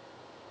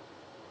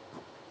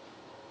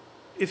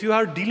 If you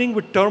are dealing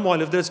with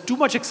turmoil, if there's too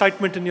much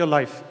excitement in your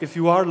life, if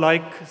you are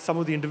like some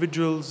of the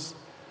individuals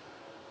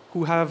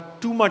who have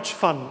too much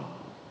fun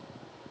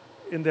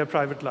in their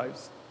private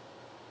lives,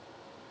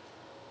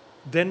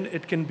 then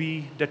it can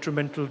be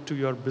detrimental to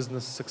your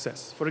business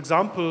success. For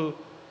example,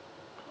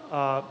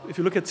 if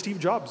you look at Steve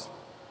Jobs,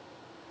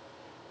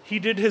 he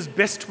did his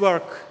best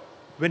work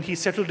when he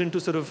settled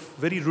into sort of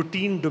very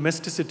routine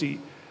domesticity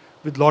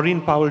with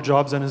Laureen Powell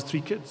Jobs and his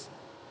 3 kids.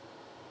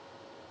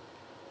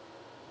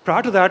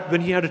 Prior to that,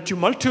 when he had a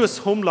tumultuous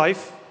home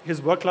life,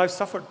 his work life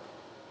suffered.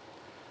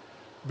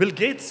 Bill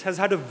Gates has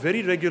had a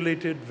very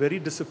regulated, very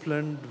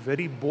disciplined,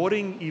 very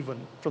boring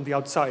even from the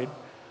outside,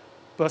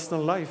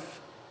 personal life,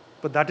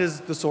 but that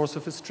is the source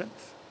of his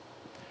strength.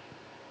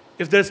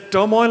 If there's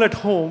turmoil at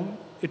home,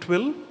 it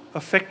will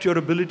affect your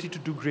ability to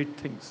do great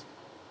things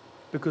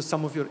because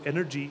some of your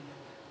energy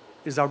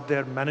is out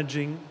there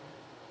managing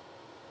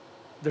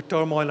the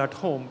turmoil at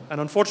home. And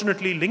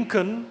unfortunately,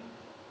 Lincoln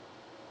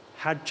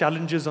had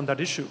challenges on that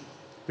issue,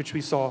 which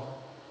we saw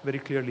very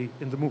clearly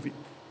in the movie.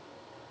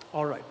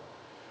 All right.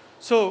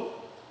 So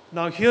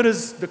now here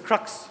is the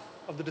crux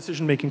of the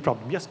decision-making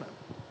problem. Yes, ma'am.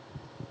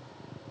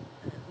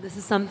 This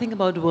is something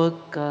about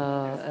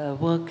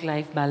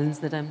work-life balance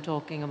that I'm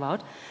talking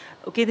about.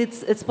 Okay,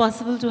 it's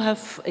possible to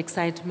have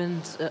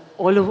excitement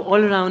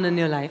all around in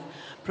your life,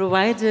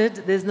 provided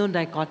there's no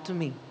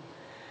dichotomy.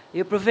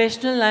 Your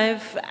professional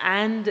life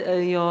and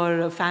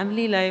your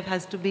family life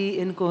has to be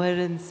in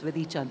coherence with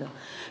each other.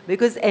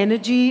 Because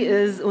energy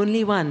is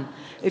only one.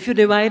 If you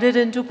divide it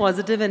into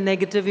positive and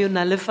negative, you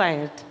nullify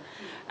it.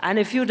 And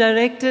if you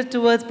direct it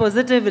towards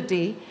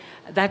positivity,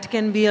 that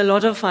can be a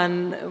lot of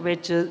fun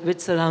which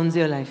surrounds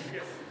your life.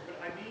 Yes,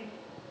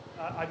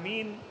 but I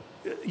mean,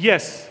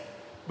 yes.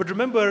 But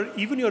remember,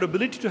 even your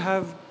ability to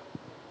have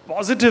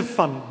positive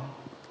fun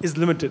is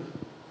limited.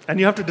 And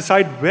you have to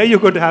decide where you're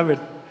going to have it.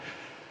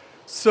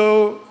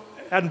 So,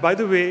 and by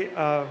the way,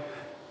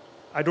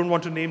 I don't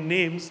want to name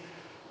names.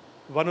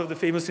 One of the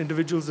famous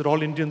individuals that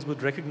all Indians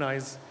would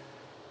recognize,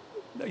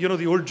 you know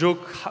the old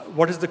joke,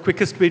 what is the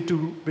quickest way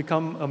to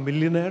become a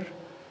millionaire?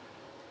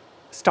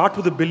 Start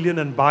with $1 billion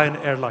and buy an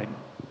airline.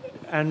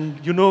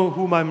 And you know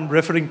whom I'm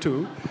referring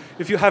to.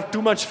 If you have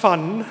too much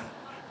fun,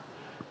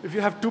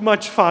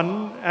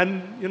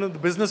 and you know the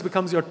business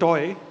becomes your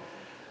toy,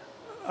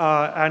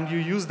 and you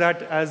use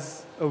that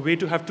as a way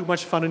to have too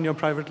much fun in your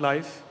private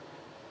life,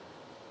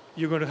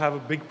 you're going to have a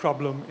big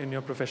problem in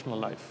your professional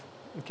life.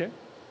 Okay?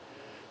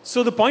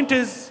 So the point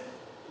is,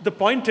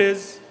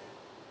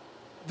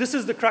 this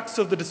is the crux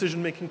of the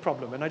decision-making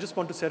problem, and I just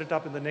want to set it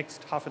up in the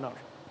next half an hour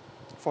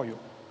for you.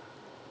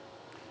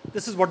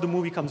 This is what the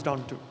movie comes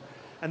down to.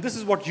 And this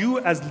is what you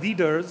as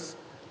leaders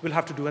will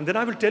have to do. And then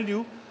I will tell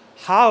you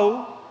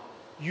how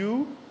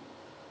you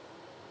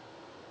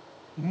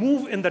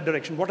move in that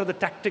direction. What are the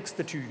tactics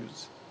that you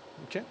use?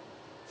 Okay?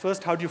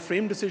 First, how do you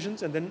frame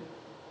decisions, and then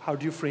how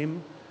do you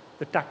frame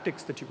the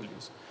tactics that you will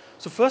use?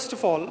 So first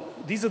of all,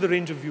 these are the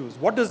range of views.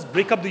 What does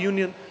break up the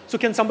union? So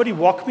can somebody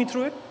walk me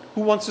through it?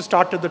 Who wants to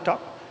start at the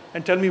top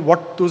and tell me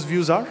what those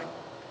views are?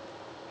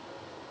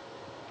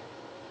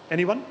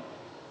 Anyone?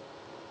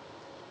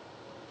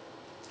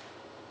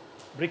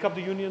 Break up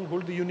the union,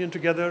 hold the union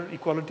together,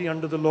 equality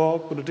under the law,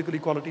 political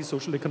equality,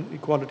 social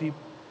equality,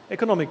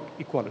 economic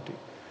equality.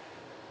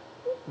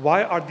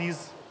 Why are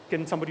these?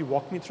 Can somebody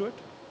walk me through it?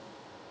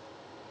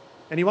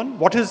 Anyone?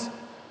 What is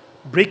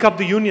break up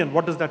the union?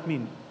 What does that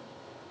mean?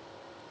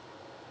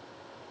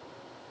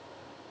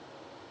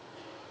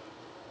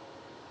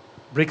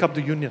 Break up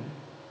the union,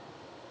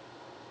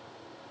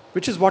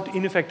 which is what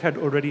in effect had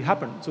already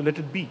happened. So let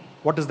it be.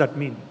 What does that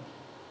mean?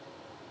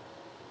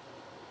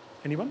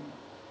 Anyone?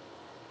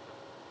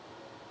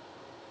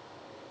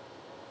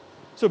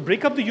 So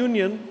break up the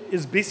union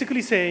is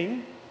basically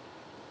saying,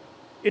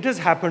 it has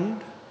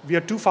happened, we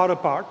are too far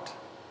apart,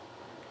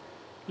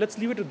 let's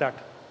leave it at that.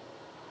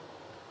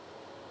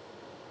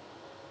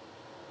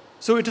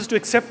 So it is to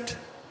accept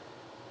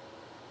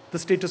the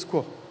status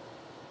quo.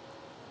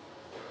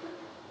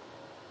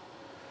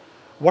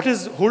 What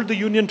is hold the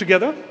union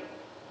together,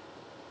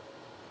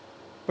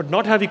 but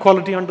not have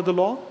equality under the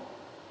law?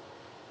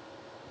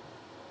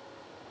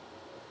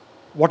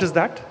 What is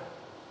that?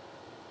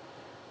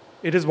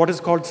 It is what is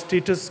called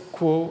status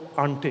quo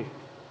ante.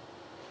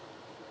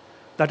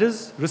 That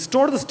is,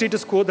 restore the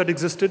status quo that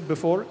existed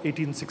before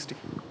 1860.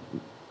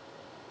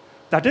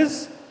 That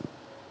is,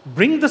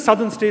 Bring the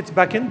southern states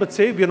back in, but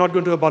say we are not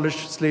going to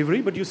abolish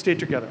slavery, but you stay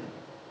together.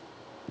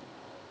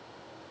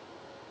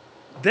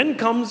 Then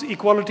comes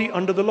equality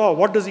under the law.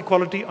 What does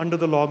equality under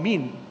the law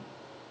mean?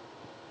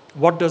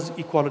 What does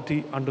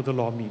equality under the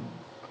law mean?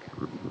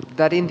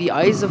 That in the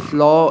eyes of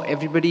law,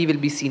 everybody will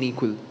be seen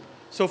equal.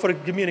 So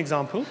give me an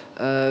example.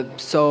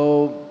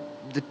 So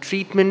the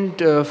treatment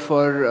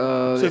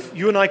for... so if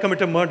you and I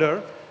commit a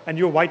murder, and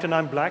you're white and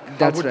I'm black,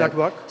 how would that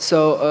work?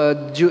 So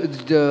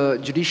the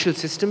judicial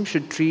system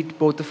should treat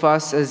both of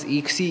us as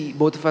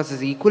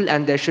equal,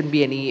 and there shouldn't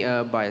be any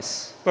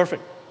bias.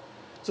 Perfect.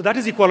 So that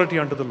is equality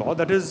under the law.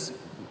 That is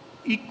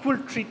equal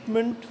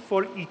treatment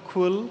for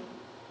equal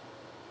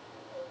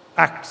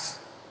acts.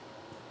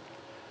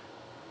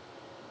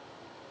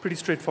 Pretty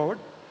straightforward.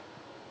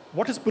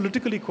 What is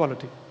political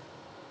equality?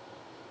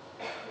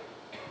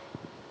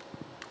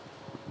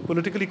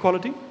 Political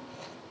equality?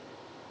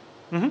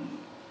 Mm-hmm.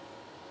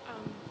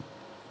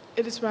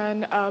 It is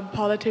when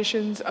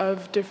politicians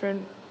of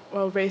different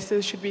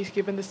races should be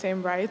given the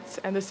same rights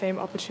and the same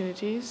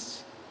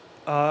opportunities.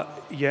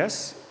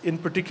 Yes. In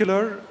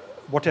particular,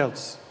 what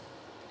else?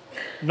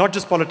 Not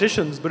just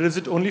politicians, but is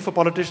it only for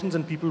politicians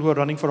and people who are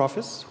running for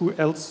office? Who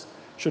else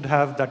should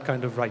have that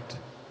kind of right?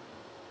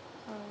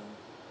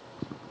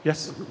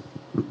 Yes?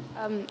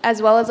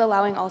 As well as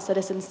allowing all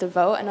citizens to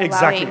vote and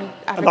exactly. allowing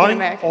African Allowing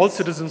Americans. all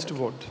citizens to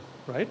vote,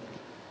 right?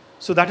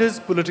 So that is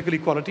political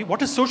equality.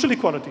 What is social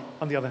equality,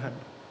 on the other hand?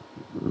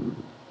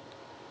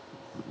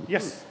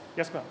 Yes,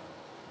 yes, ma'am.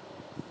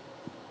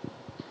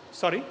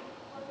 Sorry?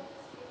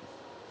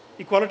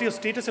 Equality of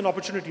status and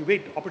opportunity.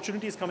 Wait,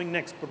 opportunity is coming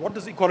next, but what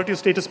does equality of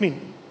status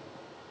mean?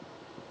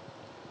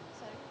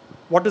 Sorry?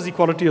 What does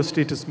equality of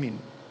status mean?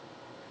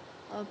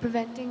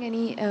 Preventing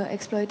any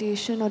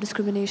exploitation or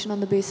discrimination on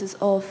the basis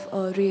of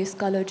race,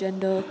 color,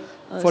 gender.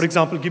 For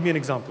example, give me an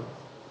example.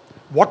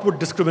 What would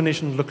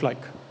discrimination look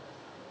like?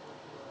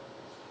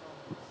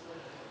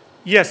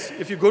 Yes,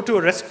 if you go to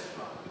a restaurant.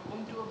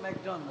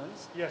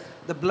 McDonald's, yes.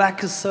 The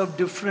black is served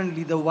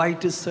differently, the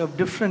white is served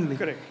differently.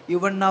 Correct.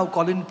 Even now,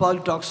 Colin Powell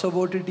talks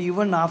about it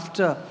even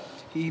after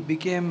he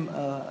became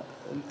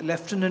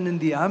lieutenant in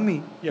the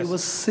army. Yes. He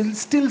was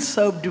still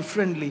served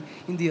differently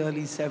in the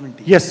early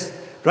 70s. Yes,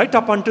 right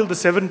up until the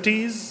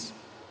 70s,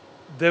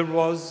 there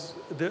was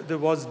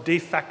de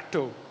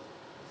facto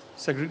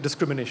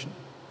discrimination.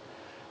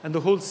 And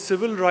the whole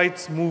civil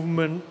rights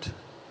movement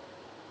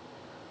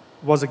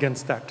was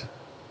against that.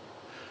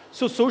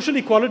 So social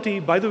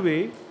equality, by the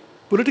way,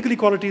 political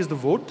equality is the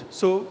vote.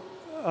 So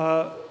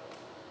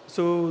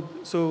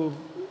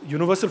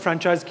universal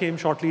franchise came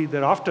shortly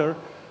thereafter,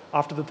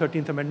 after the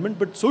 13th Amendment,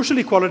 but social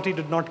equality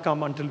did not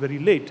come until very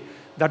late.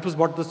 That was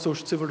what the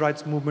civil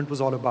rights movement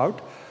was all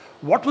about.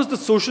 What was the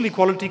social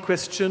equality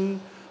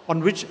question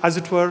on which, as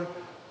it were,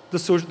 the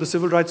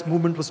civil rights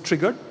movement was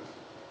triggered?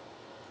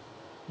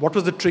 What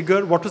was the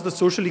trigger? What was the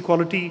social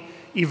equality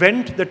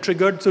event that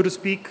triggered, so to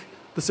speak,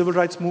 the civil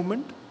rights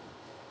movement?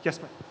 Yes,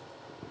 ma'am.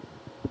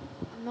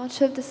 I'm not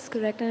sure if this is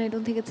correct, and I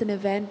don't think it's an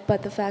event,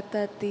 but the fact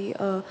that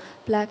the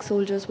black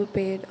soldiers were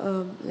paid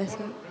lesser.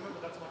 Remember,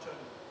 that's much earlier.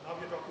 Now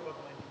we're talking about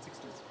the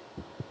 1960s.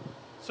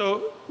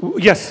 So,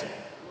 yes.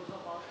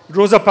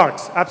 Rosa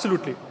Parks,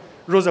 absolutely.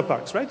 Rosa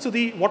Parks, right? So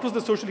what was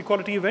the social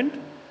equality event?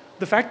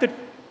 The fact that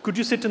could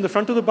you sit in the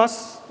front of the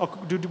bus, or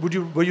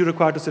were you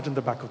required to sit in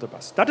the back of the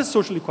bus? That is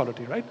social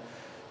equality, right?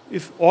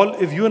 If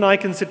you and I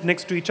can sit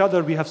next to each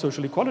other, we have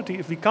social equality.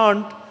 If we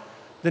can't,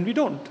 then we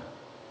don't.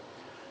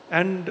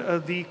 And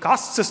the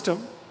caste system,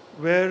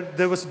 where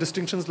there was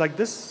distinctions like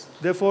this,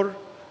 therefore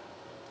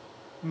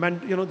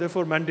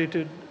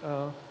mandated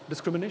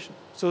discrimination.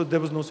 So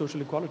there was no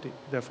social equality,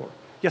 therefore.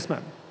 Yes,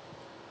 ma'am.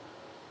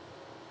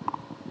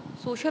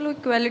 Social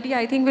equality,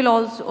 I think, will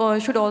also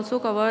should also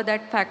cover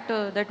that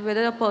factor that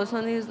whether a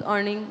person is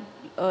earning,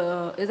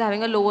 is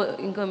having a lower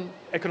income.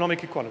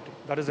 Economic equality,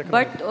 that is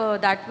economic.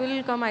 But that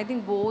will come, I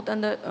think, both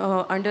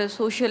under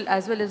social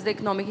as well as the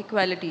economic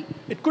equality.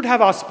 It could have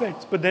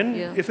aspects, but then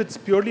if it's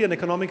purely an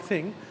economic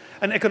thing,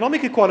 an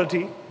economic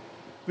equality,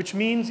 which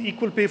means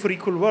equal pay for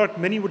equal work,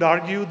 many would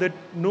argue that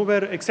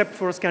nowhere except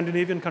for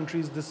Scandinavian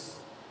countries, this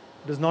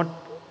does not,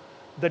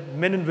 that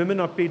men and women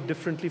are paid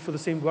differently for the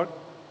same work.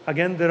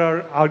 Again, there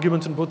are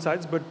arguments on both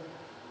sides, but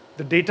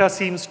the data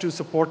seems to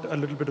support a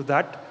little bit of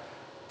that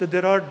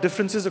there are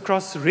differences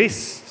across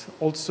race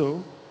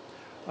also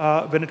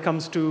when it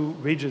comes to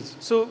wages.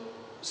 So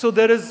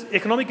there is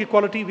economic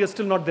equality, we are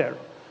still not there.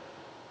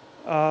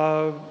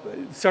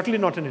 Certainly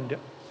not in India,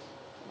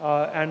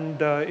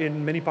 and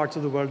in many parts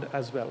of the world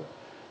as well.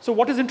 So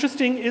what is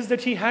interesting is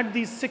that he had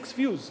these 6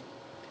 views.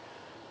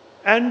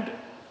 And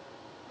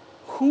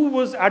who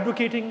was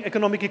advocating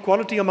economic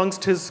equality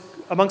amongst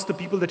the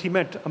people that he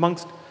met,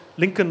 amongst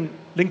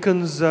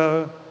Lincoln's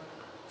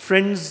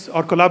friends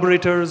or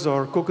collaborators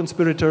or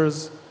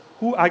co-conspirators?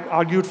 Who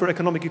argued for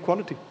economic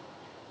equality?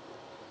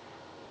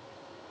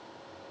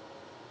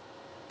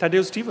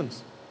 Thaddeus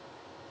Stevens.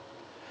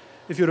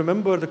 If you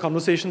remember the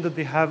conversation that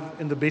they have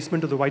in the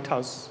basement of the White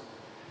House,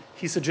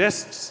 he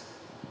suggests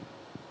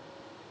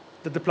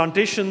that the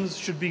plantations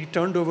should be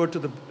turned over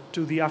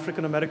to the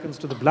African Americans,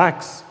 to the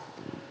blacks,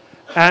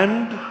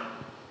 and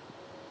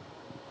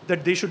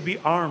that they should be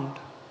armed,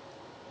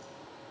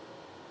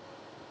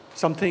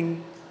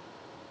 something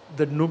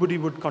that nobody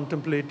would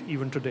contemplate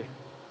even today,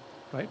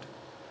 right?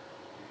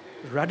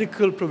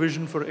 Radical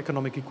provision for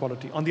economic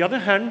equality. On the other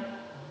hand,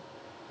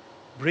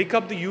 break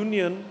up the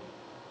Union,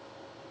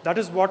 that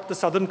is what the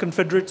Southern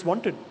Confederates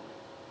wanted.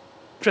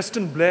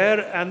 Preston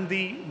Blair and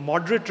the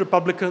moderate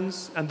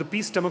Republicans and the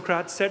Peace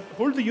Democrats said,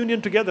 hold the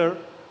Union together,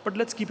 but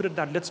let's keep it at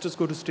that. Let's just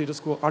go to status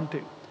quo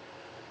ante.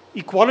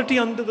 Equality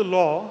under the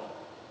law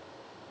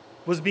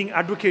was being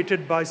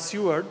advocated by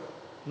Seward,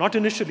 not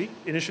initially.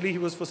 Initially, he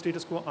was for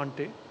status quo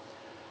ante.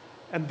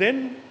 And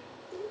then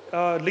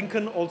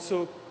Lincoln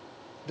also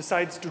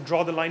decides to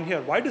draw the line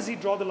here. Why does he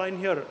draw the line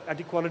here at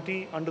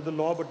equality under the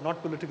law, but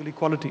not political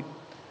equality?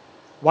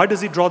 Why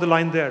does he draw the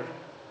line there?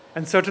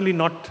 And certainly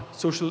not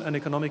social and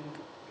economic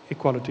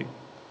equality.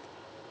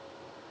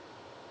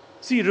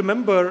 See,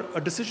 remember,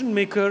 a decision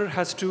maker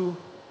has to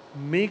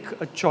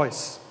make a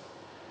choice.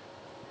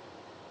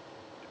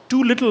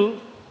 Too little,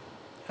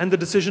 and the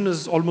decision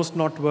is almost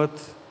not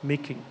worth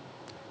making.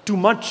 Too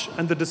much,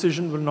 and the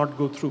decision will not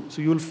go through.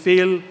 So you will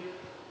fail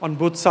on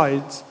both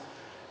sides.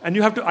 And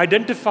you have to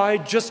identify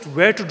just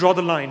where to draw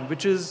the line,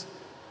 which is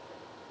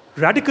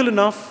radical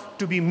enough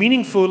to be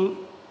meaningful,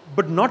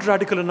 but not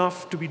radical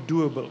enough to be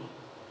doable.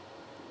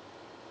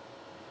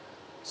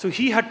 So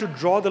he had to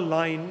draw the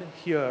line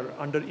here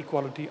under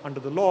equality under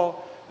the law,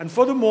 and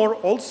furthermore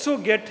also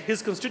get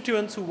his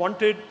constituents who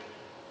wanted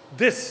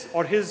this,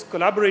 or his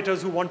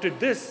collaborators who wanted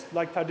this,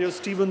 like Thaddeus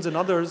Stevens and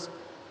others,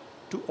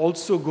 to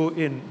also go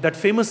in. That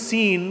famous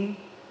scene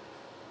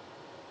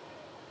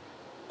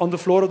on the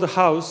floor of the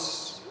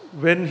House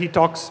when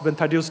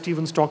Thaddeus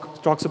Stevens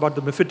talks about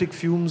the mephitic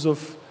fumes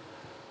of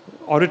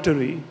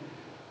oratory,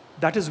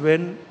 that is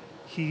when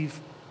he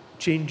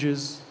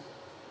changes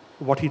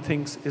what he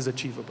thinks is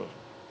achievable.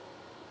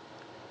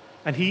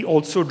 And he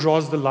also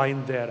draws the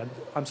line there. And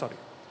I'm sorry.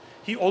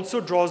 He also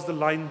draws the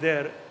line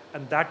there,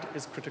 and that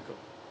is critical.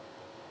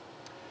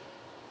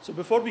 So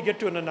before we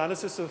get to an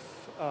analysis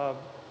of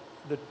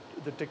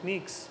the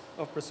techniques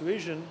of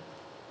persuasion,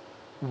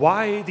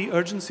 why the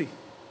urgency?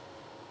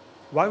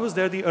 Why was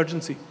there the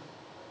urgency?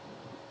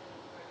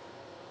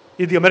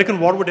 If the American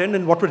war would end,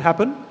 and what would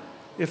happen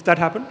if that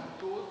happened?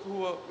 Those who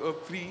were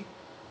free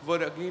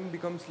were again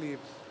become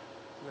slaves.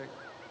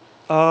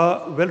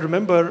 Well,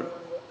 remember,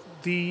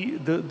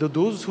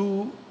 those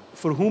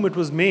for whom it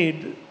was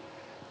made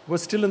were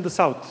still in the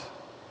South.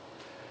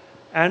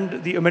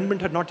 And the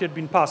amendment had not yet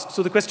been passed.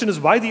 So the question is,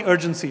 why the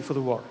urgency for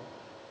the war?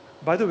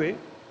 By the way,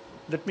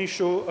 let me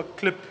show a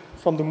clip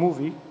from the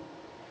movie,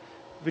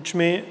 which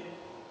may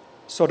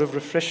sort of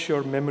refresh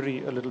your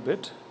memory a little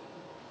bit.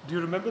 Do you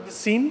remember the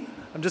scene?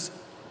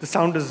 The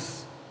sound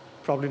is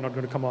probably not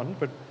going to come on,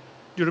 but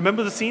do you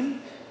remember the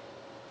scene?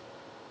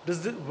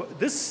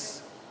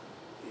 This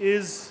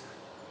is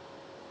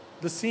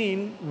the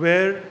scene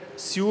where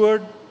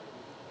Seward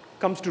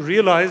comes to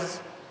realize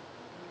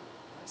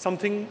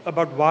something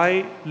about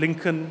why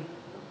Lincoln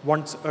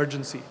wants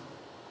urgency.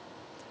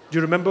 Do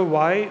you remember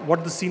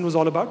what the scene was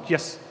all about?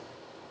 Yes.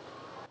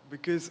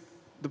 Because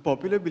the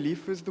popular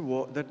belief was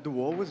that the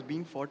war was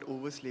being fought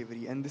over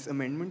slavery, and this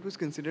amendment was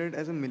considered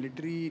as a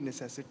military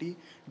necessity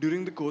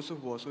during the course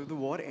of war. So if the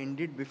war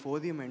ended before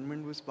the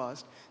amendment was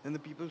passed, then the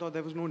people thought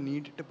there was no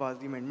need to pass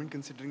the amendment,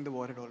 considering the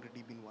war had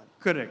already been won.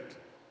 Correct.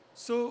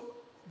 So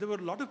there were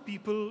a lot of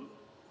people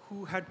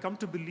who had come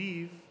to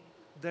believe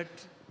that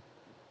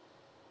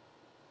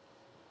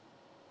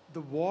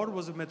the war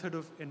was a method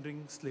of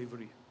ending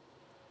slavery.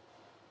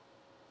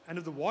 And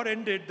if the war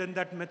ended, then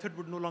that method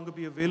would no longer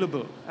be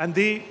available. And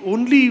they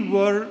only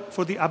were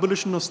for the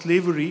abolition of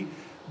slavery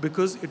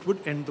because it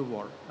would end the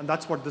war. And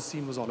that's what this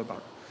scene was all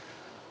about.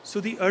 So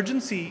the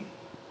urgency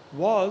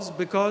was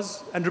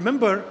because, and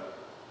remember,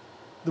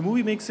 the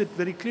movie makes it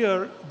very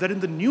clear that in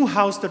the new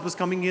House that was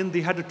coming in,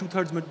 the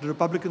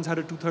Republicans had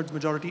a two-thirds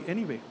majority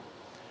anyway.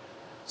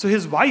 So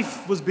his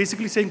wife was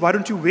basically saying, why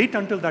don't you wait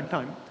until that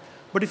time?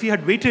 But if he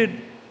had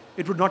waited,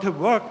 it would not have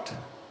worked.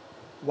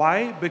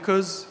 Why?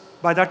 Because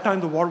by that time,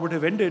 the war would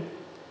have ended.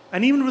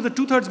 And even with a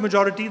two-thirds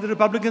majority, the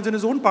Republicans in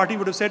his own party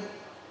would have said,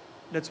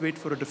 let's wait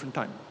for a different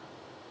time.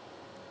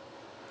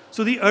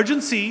 So the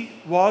urgency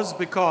was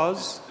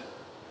because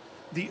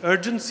the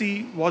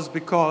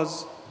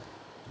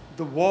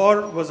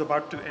war was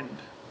about to end.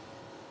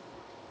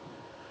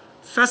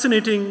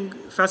 Fascinating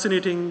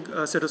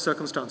set of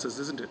circumstances,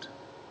 isn't it?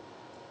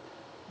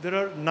 There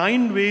are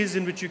 9 ways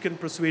in which you can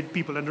persuade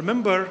people. And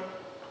remember,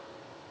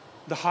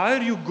 the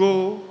higher you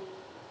go,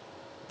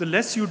 the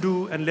less you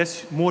do and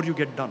more you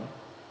get done.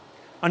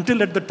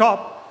 Until at the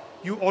top,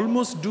 you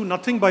almost do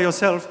nothing by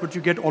yourself, but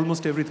you get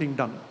almost everything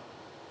done.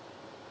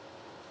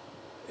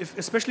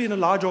 Especially in a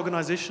large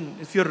organization,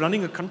 if you're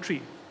running a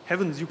country,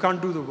 heavens, you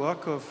can't do the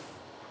work of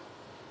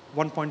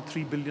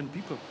 1.3 billion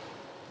people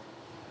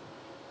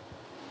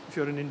if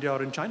you're in India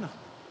or in China.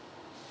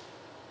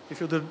 if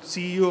you're the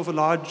CEO of a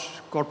large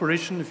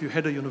corporation, if you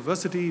head a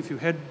university, if you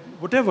head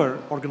whatever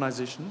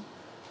organization,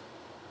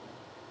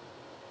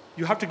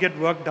 you have to get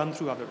work done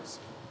through others.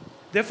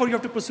 Therefore, you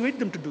have to persuade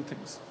them to do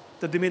things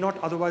that they may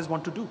not otherwise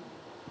want to do.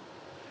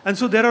 And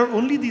so there are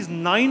only these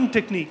 9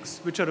 techniques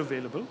which are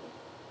available.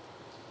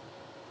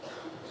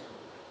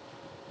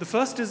 The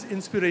first is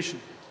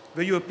inspiration,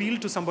 where you appeal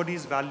to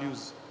somebody's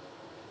values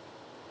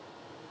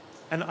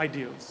and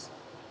ideals.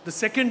 The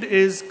second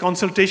is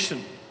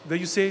consultation, where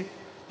you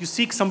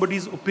seek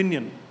somebody's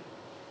opinion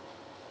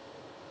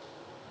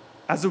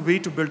as a way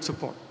to build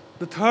support.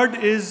 The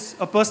third is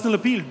a personal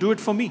appeal, do it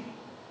for me.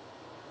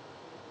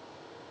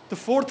 The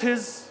fourth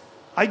is,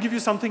 I give you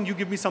something, you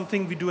give me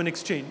something, we do an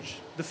exchange.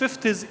 The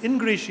fifth is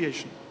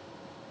ingratiation,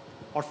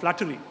 or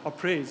flattery, or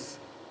praise.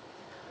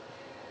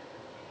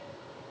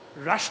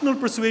 Rational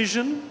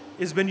persuasion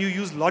is when you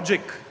use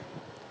logic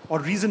or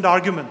reasoned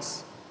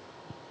arguments.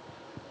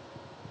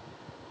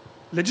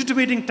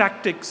 Legitimating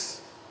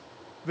tactics,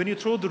 when you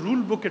throw the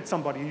rule book at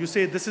somebody, you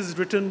say, this is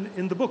written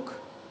in the book,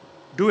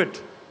 do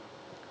it.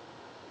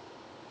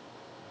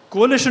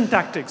 Coalition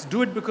tactics,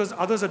 do it because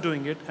others are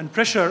doing it. And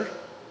pressure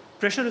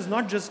is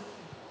not just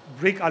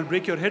I'll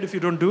break your head if you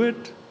don't do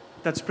it.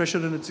 That's pressure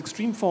in its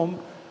extreme form.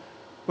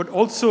 But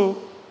also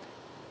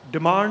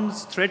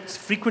demands, threats,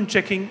 frequent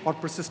checking, or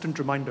persistent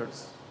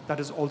reminders.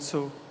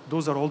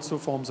 Those are also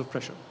forms of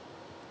pressure.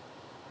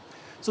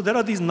 So there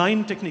are these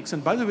 9 techniques.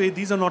 And by the way,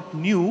 these are not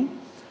new.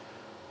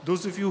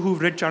 Those of you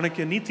who've read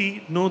Chanakya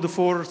Niti know the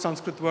 4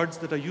 Sanskrit words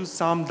that are used,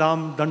 Sam,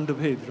 Dam, Danda,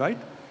 Bhed, right?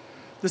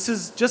 This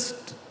is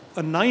just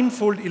a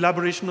 9-fold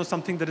elaboration of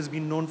something that has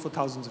been known for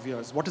thousands of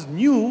years. What is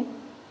new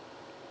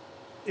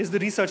is the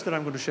research that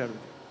I'm going to share with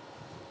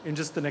you in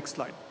just the next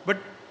slide. But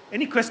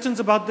any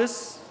questions about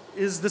this?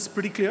 Is this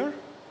pretty clear?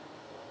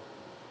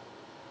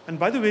 And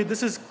by the way,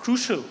 this is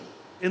crucial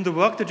in the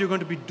work that you're going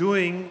to be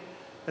doing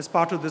as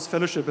part of this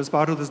fellowship, as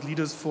part of this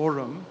Leaders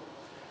Forum,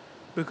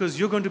 because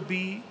you're going to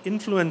be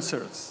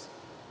influencers.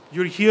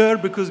 You're here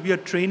because we are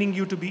training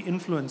you to be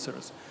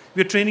influencers.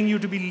 We are training you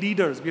to be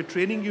leaders. We are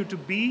training you to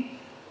be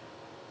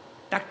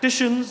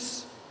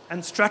tacticians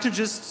and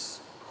strategists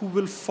who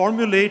will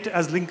formulate,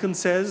 as Lincoln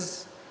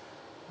says,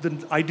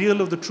 the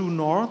ideal of the true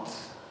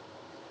north,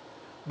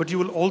 but you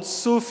will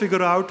also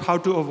figure out how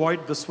to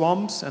avoid the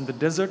swamps and the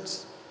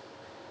deserts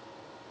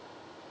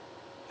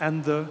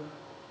and the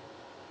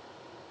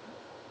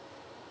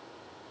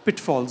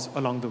pitfalls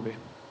along the way.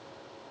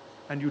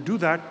 And you do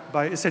that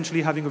by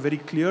essentially having a very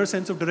clear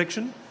sense of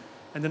direction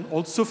and then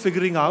also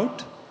figuring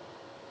out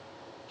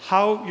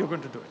how you're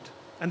going to do it.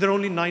 And there are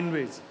only 9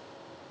 ways.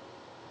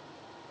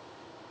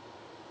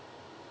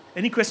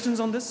 Any questions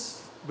on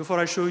this before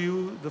I show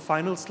you the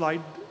final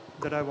slide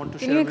that I want to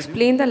share with you? Can you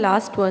explain the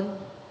last one?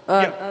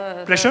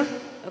 Pressure?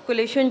 A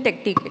coalition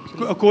tactic,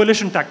 actually. A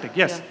coalition tactic,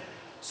 yes. Yeah.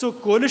 So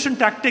coalition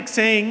tactic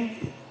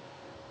saying,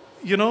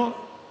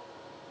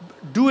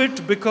 do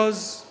it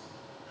because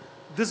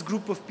this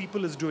group of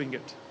people is doing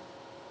it.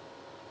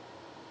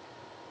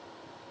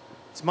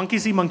 It's monkey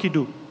see, monkey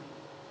do.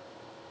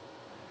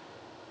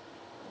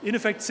 In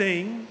effect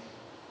saying,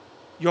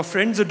 your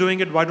friends are doing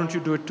it, why don't you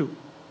do it too?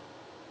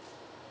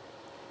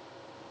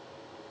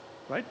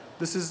 Right?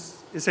 This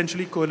is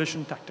essentially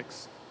coalition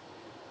tactics.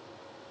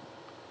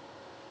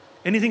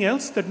 Anything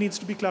else that needs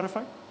to be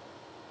clarified?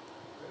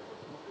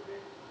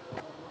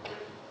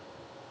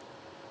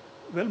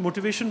 Well,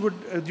 motivation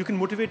you can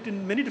motivate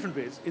in many different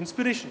ways.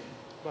 Inspiration,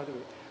 by the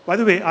way. By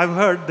the way, I've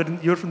heard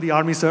that you're from the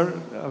army, sir.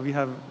 We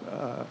have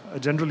a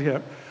general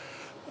here.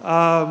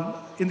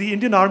 In the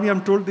Indian army,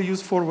 I'm told they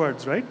use 4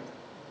 words, right?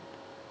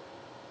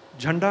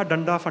 Jhanda,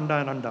 Danda, Fanda,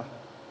 and Anda.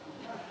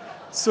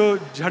 So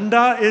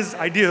Jhanda is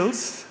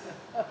ideals.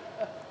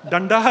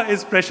 Danda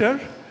is pressure.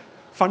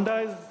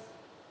 Fanda is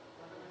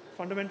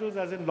fundamentals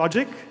as in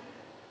logic.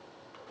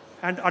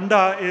 And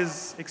Anda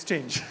is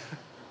exchange.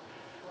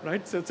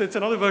 Right? So it's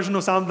another version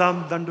of Sam,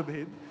 Dam, Danda,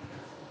 Bhed.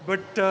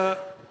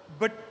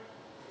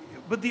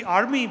 But the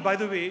army, by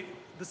the way,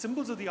 the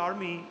symbols of the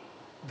army,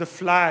 the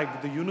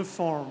flag, the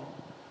uniform,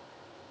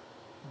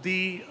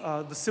 the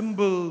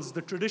symbols,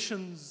 the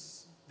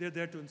traditions, they're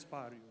there to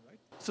inspire you, right?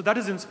 So that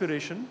is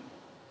inspiration.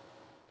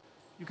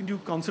 You can do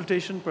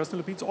consultation, personal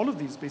appeals, all of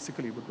these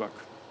basically would work.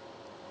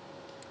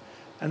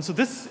 And so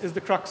this is the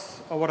crux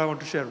of what I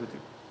want to share with you.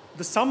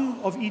 The sum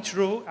of each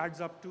row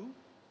adds up to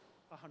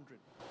 100.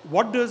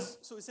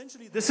 So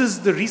essentially this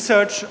is the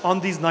research on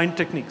these 9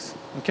 techniques,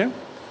 okay?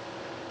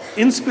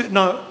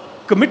 Now,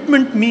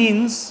 commitment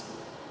means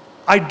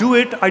I do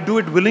it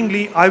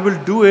willingly, I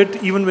will do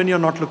it even when you're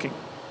not looking.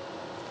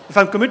 If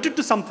I'm committed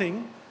to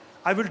something,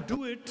 I will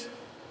do it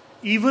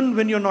even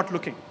when you're not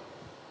looking.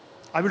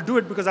 I will do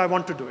it because I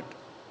want to do it.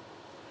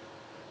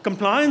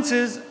 Compliance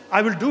is,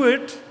 I will do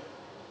it,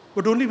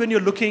 but only when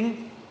you're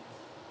looking.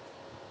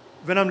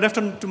 When I'm left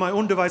to my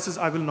own devices,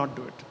 I will not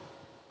do it.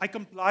 I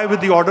comply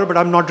with the order, but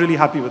I'm not really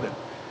happy with it.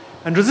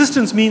 And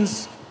resistance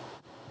means,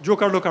 jo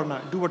kar lo karna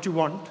hai, do what you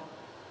want,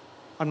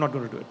 I'm not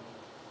going to do it.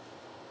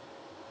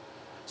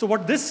 So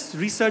what this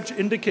research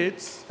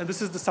indicates, and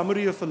this is the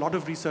summary of a lot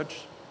of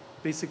research,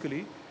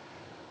 basically,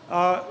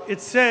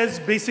 It says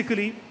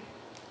basically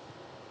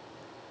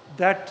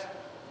that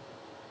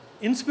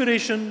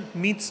inspiration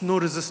meets no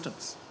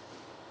resistance.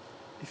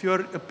 If you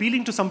are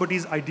appealing to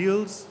somebody's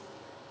ideals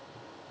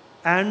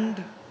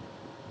and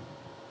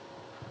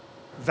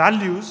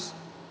values,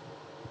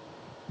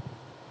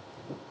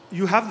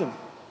 you have them.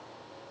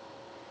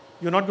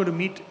 You're not going to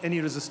meet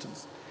any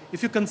resistance.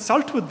 If you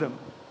consult with them,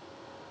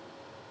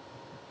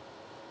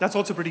 that's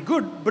also pretty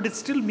good, but it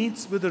still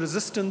meets with a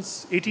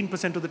resistance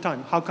 18% of the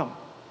time. How come?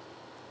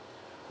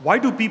 Why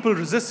do people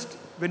resist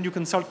when you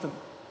consult them?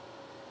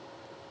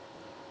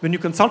 When you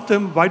consult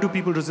them, why do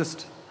people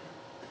resist?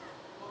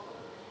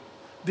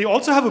 They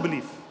also have a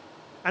belief.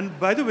 And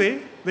by the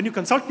way, when you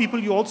consult people,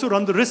 you also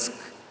run the risk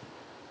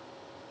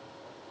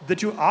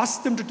that you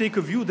ask them to take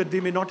a view that they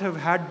may not have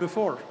had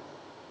before.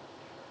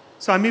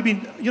 So I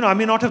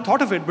may not have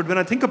thought of it, but when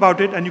I think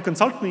about it and you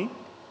consult me,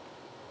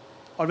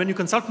 or when you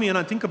consult me and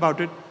I think about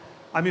it,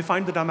 I may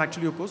find that I'm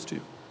actually opposed to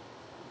you.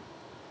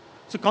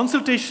 So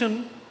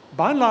consultation,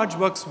 by and large,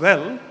 works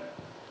well,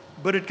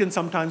 but it can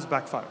sometimes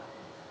backfire.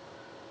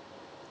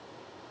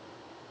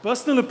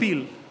 Personal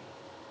appeal.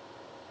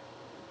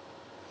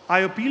 I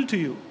appeal to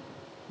you.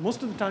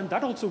 Most of the time,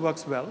 that also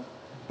works well,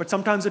 but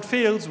sometimes it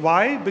fails.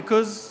 Why?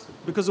 Because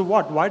of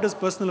what? Why does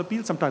personal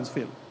appeal sometimes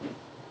fail?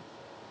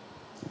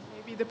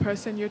 Maybe the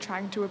person you're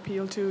trying to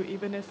appeal to,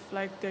 even if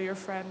they're your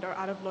friend or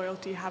out of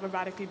loyalty, have a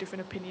radically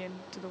different opinion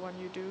to the one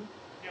you do.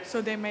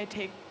 So they may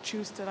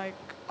choose to,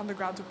 on the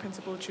grounds of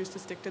principle, choose to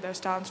stick to their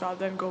stance rather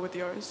than go with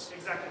yours.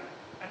 Exactly.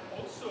 And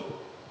also,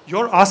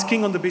 your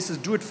asking on the basis,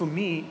 do it for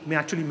me, may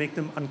actually make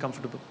them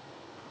uncomfortable.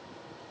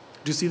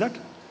 Do you see that?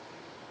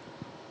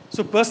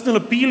 So personal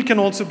appeal can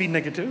also be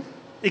negative.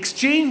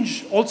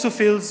 Exchange also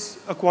fails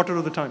a quarter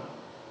of the time.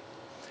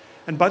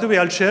 And by the way,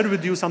 I'll share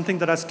with you something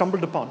that I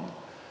stumbled upon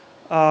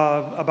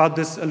about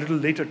this a little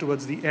later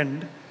towards the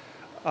end.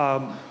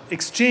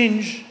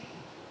 Exchange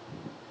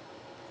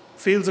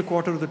fails a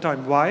quarter of the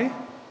time. Why?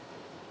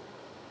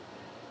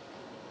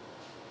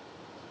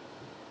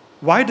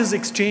 Why does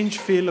exchange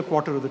fail a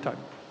quarter of the time?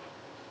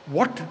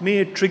 What may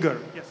it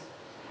trigger? Yes.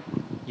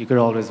 You could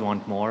always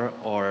want more,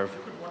 or... You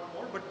could want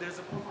more, but there's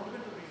a more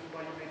fundamental reason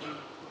why you may need.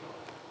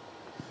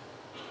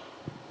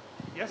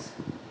 Yes?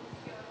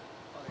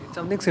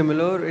 Something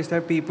similar is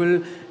that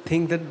people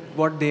think that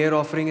what they're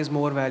offering is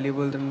more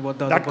valuable than what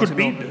the other person is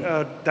offering.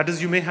 That could be, that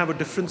is, you may have a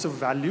difference of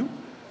value.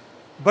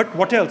 But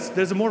what else?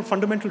 There's a more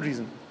fundamental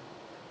reason.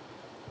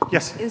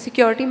 Yes?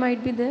 Insecurity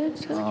might be there.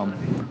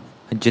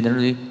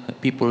 Generally,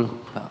 people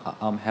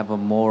have a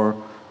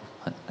more,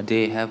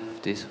 they have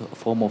this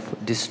form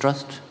of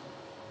distrust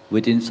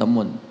within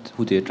someone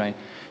who they're trying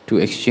to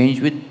exchange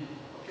with.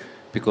 Okay.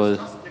 Because...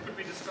 There could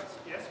be distrust,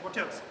 yes. What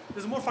else?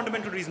 There's a more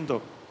fundamental reason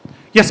though.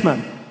 Yes,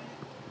 ma'am.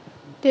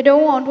 They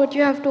don't want what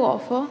you have to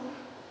offer.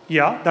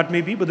 Yeah, that may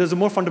be, but there's a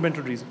more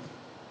fundamental reason.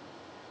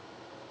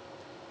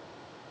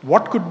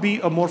 What could be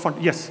a more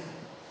yes?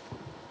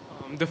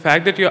 The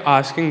fact that you're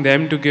asking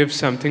them to give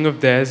something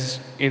of theirs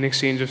in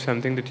exchange of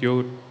something that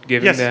you're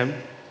giving them.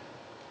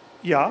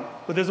 Yeah,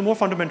 but there's a more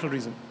fundamental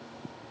reason.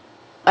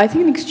 I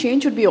think an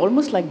exchange would be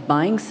almost like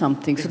buying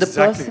something. So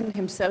Exactly. the person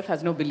himself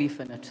has no belief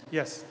in it.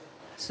 Yes.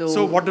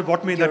 So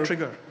what made that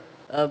trigger?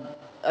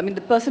 I mean,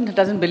 the person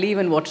doesn't believe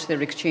in what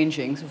they're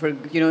exchanging. So that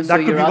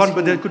could be one,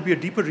 but there could be a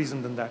deeper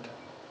reason than that.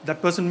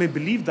 That person may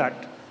believe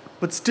that,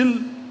 but still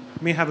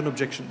may have an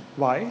objection.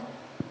 Why?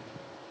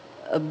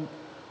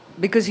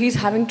 Because he's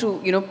having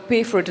to,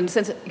 pay for it. In the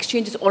sense,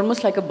 exchange is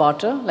almost like a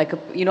barter. Like,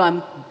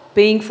 I'm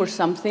paying for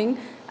something,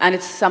 and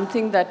it's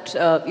something that,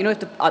 if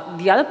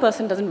the other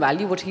person doesn't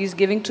value what he's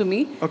giving to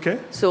me. Okay.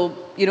 So,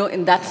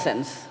 in that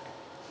sense.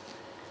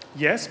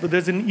 Yes, but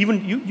there's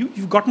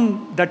you've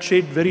gotten that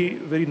shade very,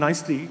 very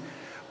nicely,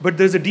 but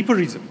there's a deeper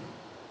reason.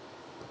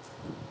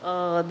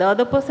 The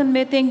other person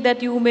may think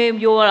that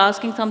you are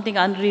asking something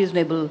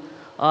unreasonable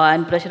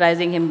and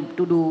pressurizing him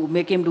to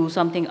make him do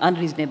something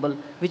unreasonable,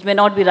 which may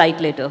not be right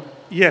later.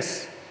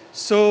 Yes.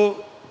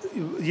 So,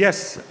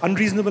 yes,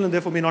 unreasonable and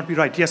therefore may not be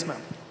right. Yes,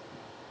 ma'am.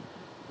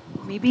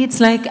 Maybe it's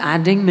like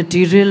adding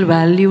material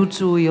value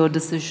to your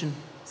decision.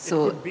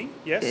 So it could be,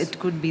 yes. It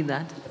could be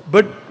that.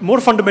 But more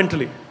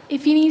fundamentally.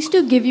 If he needs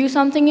to give you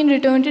something in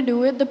return to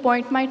do it, the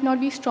point might not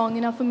be strong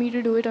enough for me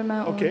to do it on my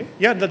own. Okay.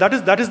 Yeah,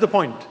 that is the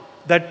point.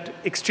 That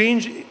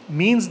exchange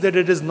means that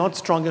it is not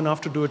strong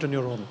enough to do it on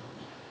your own.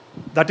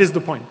 That is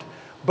the point.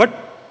 But,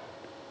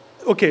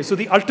 okay, so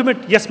the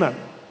ultimate, yes ma'am.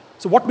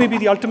 So what may be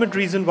the ultimate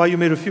reason why you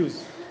may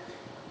refuse?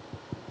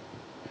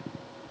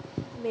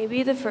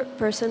 Maybe the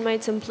person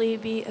might simply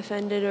be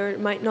offended or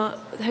might not,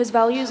 his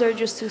values are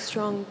just too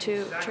strong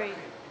to trade.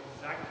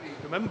 Exactly.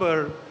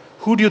 Remember,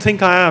 who do you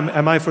think I am?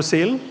 Am I for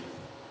sale?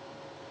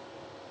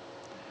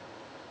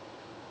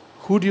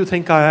 Who do you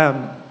think I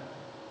am?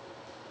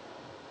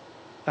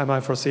 Am I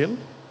for sale?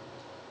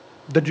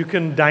 That you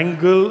can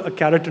dangle a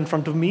carrot in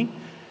front of me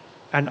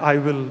and I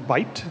will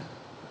bite?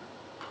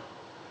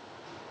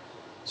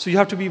 So you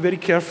have to be very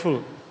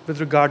careful with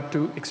regard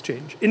to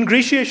exchange.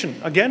 Ingratiation,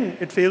 again,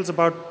 it fails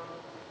about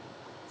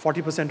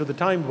 40% of the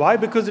time. Why?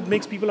 Because it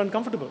makes people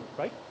uncomfortable,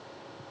 right?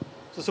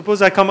 So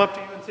suppose I come up to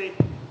you and say,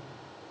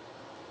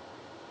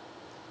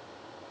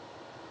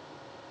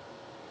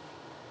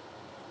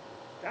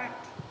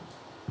 that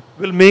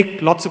will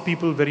make lots of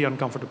people very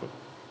uncomfortable.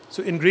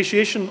 So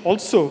ingratiation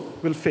also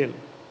will fail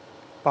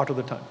part of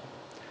the time.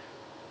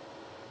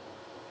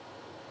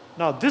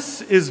 Now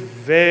this is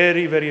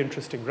very, very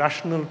interesting,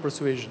 rational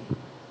persuasion.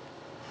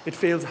 It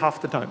fails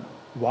half the time.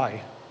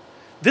 Why?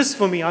 This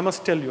for me, I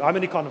must tell you, I'm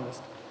an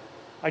economist.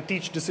 I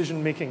teach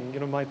decision making,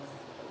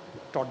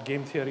 taught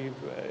game theory,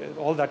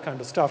 all that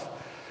kind of stuff.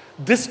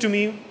 This to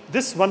me,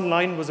 this one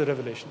line was a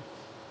revelation.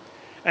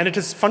 And it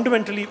has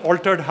fundamentally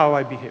altered how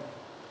I behave.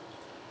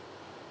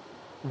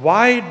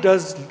 Why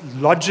does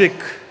logic,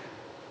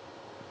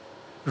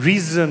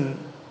 reason,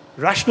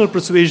 rational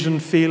persuasion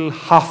fail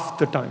half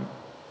the time?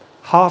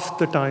 Half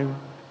the time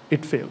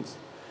it fails.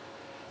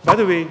 By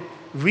the way,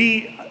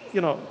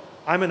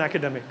 I'm an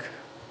academic.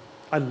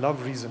 I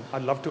love reason. I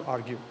love to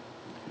argue.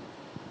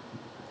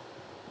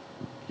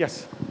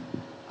 Yes?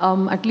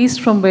 At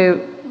least from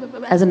where,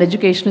 as an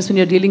educationist, when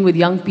you're dealing with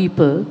young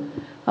people,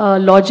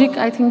 logic,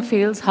 I think,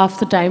 fails half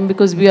the time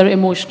because we are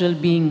emotional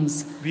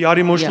beings. We are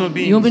emotional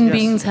beings. Human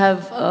beings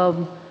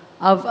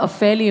are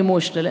fairly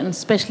emotional, and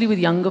especially with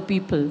younger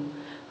people,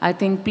 I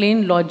think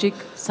plain logic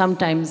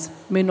sometimes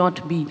may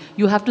not be.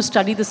 You have to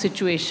study the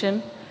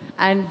situation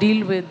and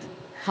deal with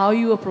how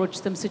you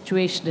approach them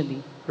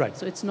situationally. Right.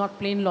 So it's not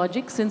plain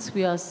logic, since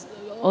we are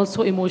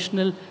also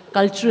emotional,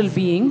 cultural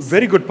beings.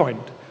 Very good point.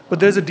 But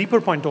there's a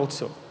deeper point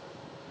also.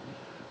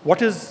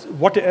 What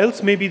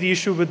else may be the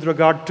issue with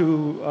regard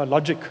to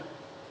logic?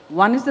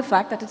 One is the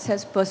fact that it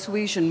says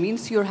persuasion,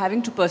 means you're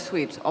having to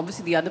persuade.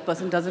 Obviously, the other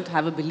person doesn't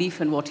have a belief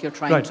in what you're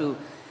trying to.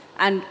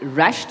 And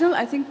rational,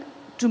 I think,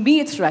 to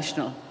me, it's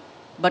rational,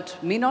 but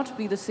may not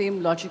be the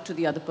same logic to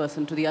the other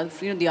person. To the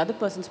other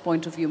person's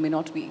point of view may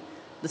not be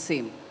the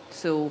same.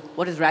 So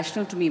what is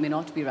rational to me may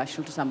not be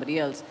rational to somebody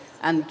else.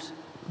 And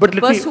the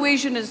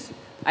persuasion is,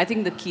 I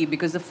think, the key,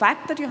 because the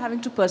fact that you're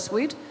having to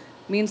persuade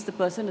means the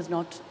person is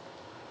not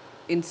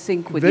in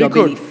sync with your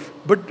belief.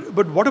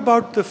 But what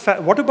about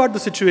the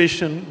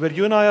situation where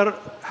you and I are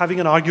having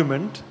an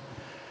argument,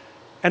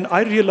 and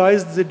I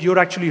realize that you're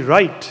actually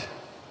right,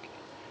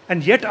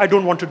 and yet I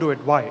don't want to do it?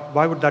 Why?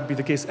 Why would that be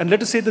the case? And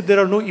let us say that there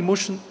are no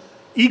emotion,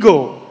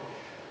 ego,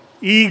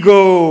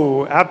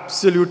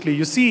 absolutely.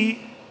 You see,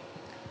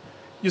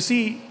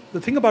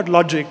 the thing about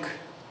logic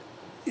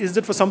is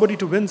that for somebody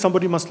to win,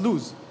 somebody must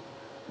lose.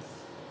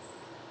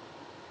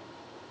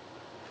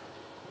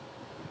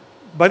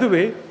 By the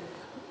way,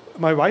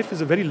 my wife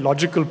is a very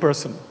logical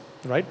person,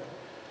 right?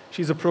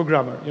 She's a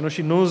programmer.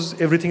 She knows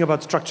everything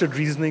about structured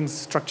reasonings,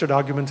 structured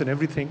arguments and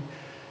everything.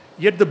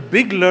 Yet the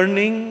big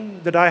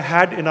learning that I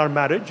had in our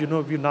marriage,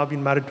 we've now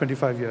been married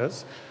 25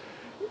 years,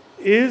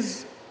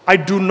 is I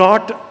do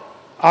not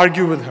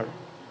argue with her.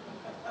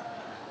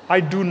 I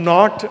do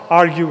not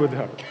argue with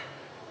her.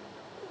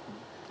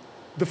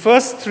 The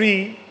first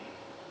three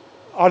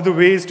are the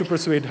ways to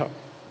persuade her.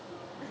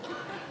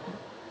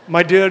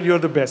 My dear, you're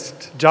the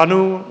best.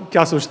 Janu,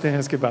 kya sochte hain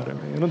iske baare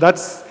mein?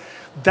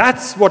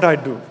 That's what I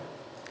do.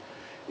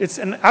 It's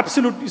an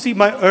absolute,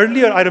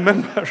 I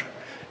remember,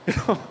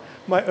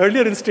 my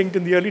earlier instinct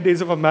in the early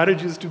days of our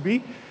marriage used to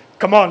be,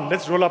 come on,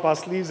 let's roll up our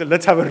sleeves and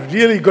let's have a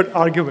really good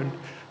argument.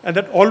 And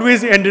that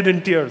always ended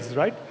in tears,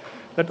 right?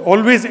 That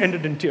always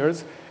ended in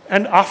tears.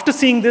 And after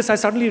seeing this, I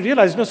suddenly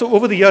realized, so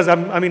over the years,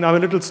 I'm a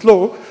little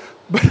slow,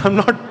 but I'm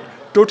not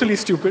totally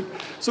stupid.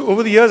 So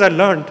over the years, I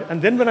learned.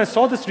 And then when I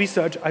saw this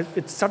research,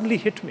 it suddenly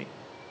hit me.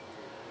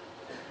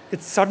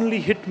 It suddenly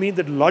hit me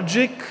that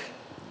logic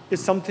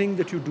is something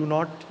that you do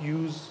not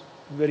use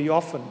very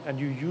often, and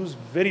you use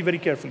very, very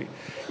carefully.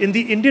 In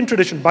the Indian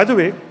tradition, by the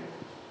way,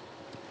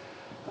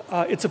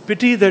 it's a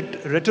pity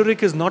that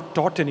rhetoric is not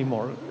taught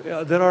anymore.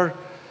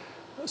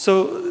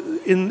 So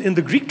in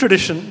the Greek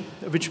tradition,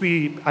 which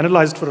we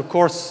analyzed for a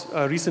course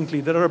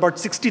recently, there are about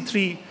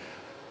 63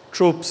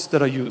 tropes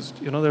that are used.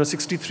 There are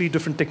 63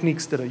 different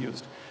techniques that are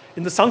used.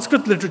 In the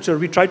Sanskrit literature,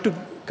 we tried to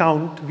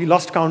count, we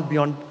lost count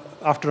beyond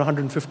after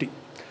 150.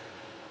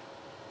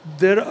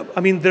 There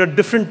are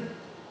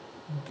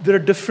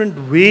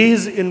different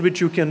ways in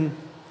which you can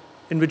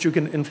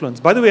influence.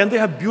 By the way, and they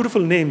have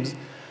beautiful names.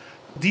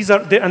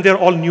 They're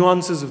all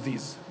nuances of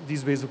these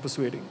ways of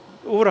persuading.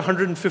 Over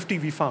 150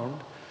 we found,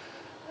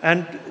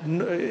 and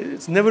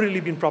it's never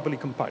really been properly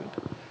compiled.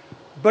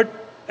 But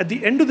at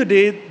the end of the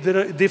day,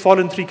 they fall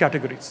in three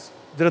categories.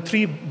 There are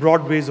three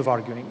broad ways of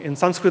arguing. In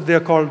Sanskrit, they are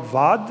called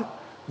vad,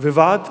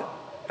 vivad,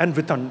 and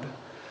vitand.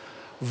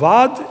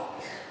 Vad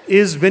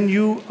is when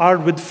you are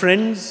with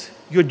friends,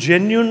 you're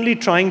genuinely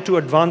trying to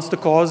advance the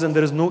cause and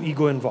there is no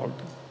ego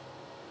involved.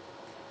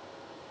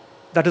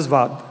 That is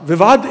vad.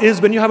 Vivad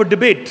is when you have a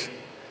debate.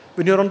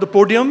 When you're on the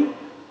podium,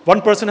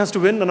 one person has to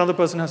win, another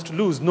person has to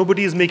lose.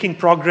 Nobody is making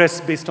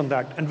progress based on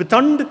that. And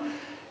vitand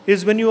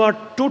is when you are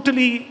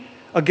totally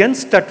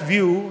against that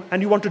view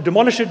and you want to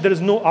demolish it, there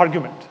is no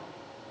argument.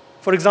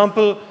 For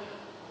example,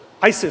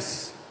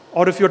 ISIS,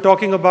 or if you're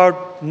talking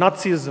about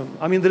Nazism,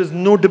 there is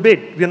no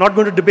debate. We are not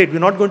going to debate. We're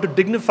not going to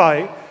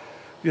dignify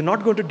We're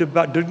not going to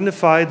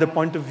dignify the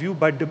point of view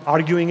by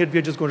arguing it,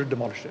 we're just going to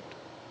demolish it.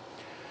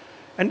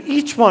 And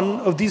each one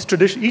of these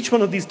traditions, each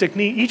one of these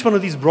techniques, each one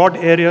of these broad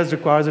areas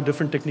requires a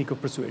different technique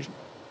of persuasion.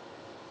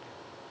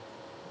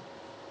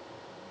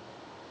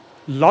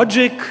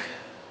 Logic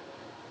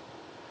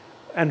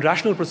and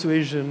rational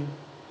persuasion,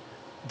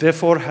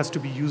 therefore, has to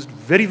be used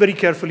very, very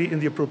carefully in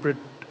the appropriate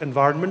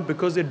environment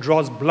because it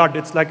draws blood.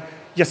 It's like,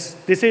 yes,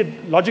 they say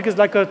logic is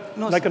like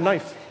a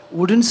knife.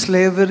 Wouldn't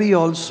slavery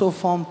also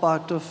form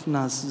part of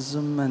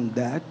Nazism and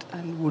that?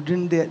 And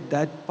wouldn't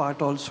that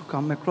part also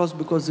come across?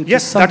 Because it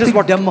is something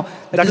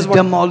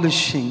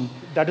demolishing.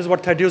 That is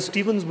what Thaddeus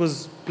Stevens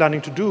was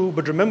planning to do,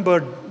 but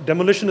remember,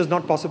 demolition is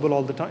not possible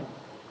all the time.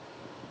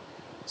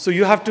 So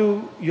you have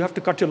to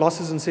cut your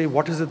losses and say,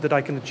 what is it that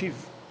I can achieve?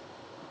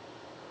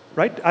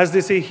 Right? As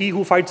they say, he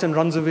who fights and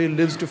runs away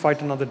lives to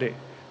fight another day.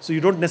 So you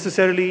don't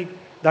necessarily,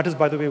 that is,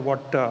 by the way,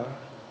 what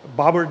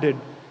Babur did.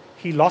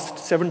 He lost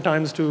 7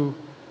 times to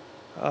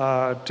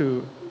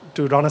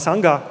Rana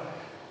Sanga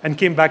and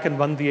came back and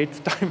won the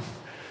 8th time.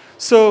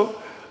 So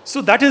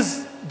that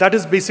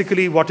is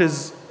basically what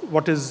is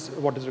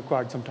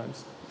required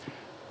sometimes.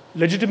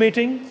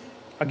 Legitimating,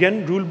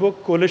 again, rule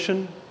book,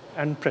 coalition,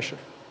 and pressure.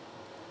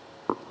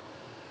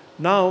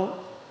 Now,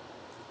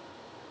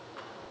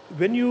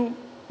 when you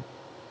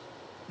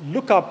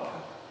look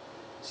up,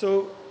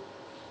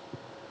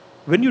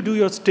 when you do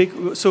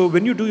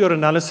your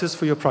analysis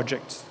for your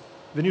projects,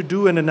 when you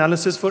do an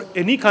analysis for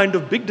any kind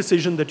of big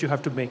decision that you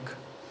have to make,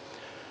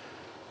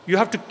 you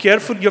have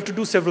to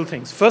do several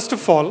things. First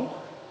of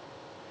all,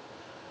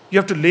 you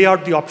have to lay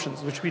out the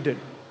options, which we did,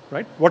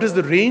 right? What is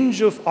the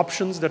range of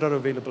options that are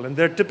available? And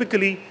they're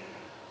typically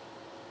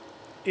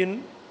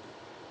in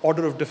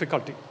order of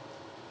difficulty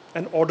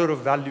and order of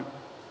value.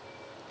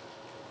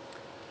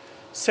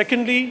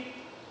 Secondly,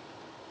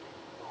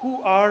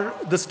 who are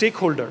the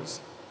stakeholders?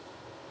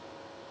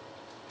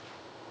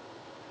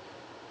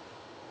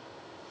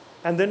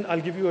 And then I'll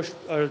give you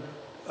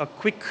a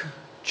quick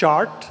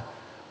chart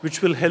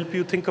which will help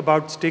you think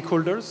about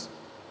stakeholders.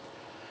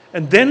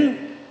 And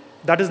then,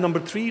 that is number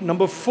 3.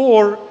 Number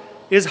 4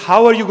 is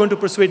how are you going to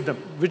persuade them?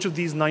 Which of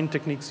these 9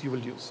 techniques you will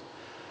use?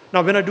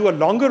 Now, when I do a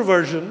longer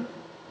version,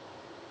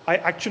 I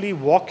actually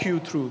walk you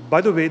through.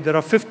 By the way, there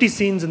are 50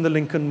 scenes in the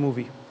Lincoln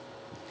movie.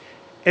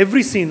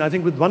 Every scene, I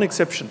think with one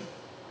exception,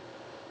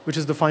 which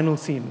is the final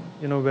scene,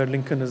 where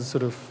Lincoln is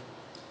sort of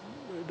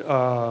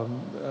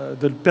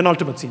the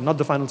penultimate scene, not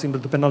the final scene,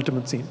 but the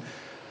penultimate scene.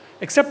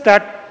 Except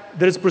that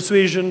there is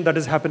persuasion that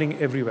is happening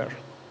everywhere.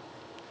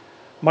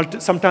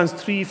 Sometimes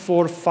 3,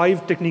 4,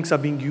 5 techniques are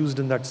being used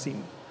in that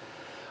scene.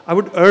 I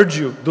would urge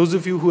you, those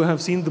of you who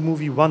have seen the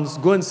movie once,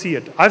 go and see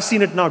it. I've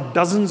seen it now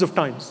dozens of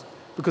times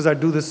because I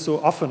do this so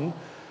often.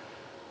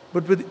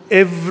 But with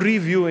every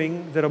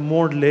viewing, there are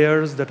more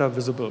layers that are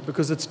visible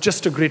because it's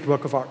just a great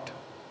work of art,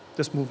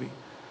 this movie.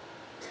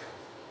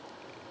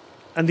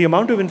 And the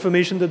amount of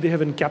information that they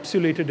have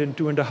encapsulated in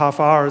 2.5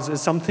 hours is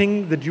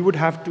something that you would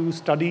have to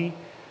study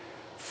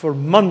for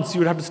months. You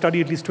would have to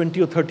study at least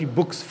 20 or 30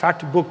 books,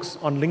 fat books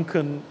on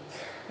Lincoln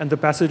and the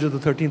passage of the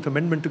 13th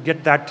Amendment to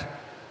get that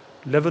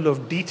level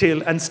of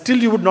detail, and still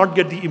you would not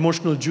get the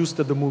emotional juice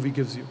that the movie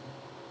gives you.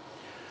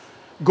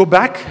 Go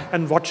back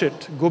and watch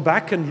it. Go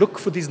back and look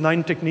for these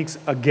 9 techniques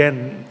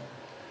again.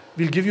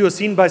 We'll give you a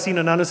scene-by-scene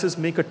analysis,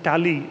 make a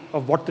tally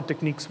of what the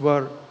techniques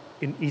were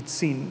in each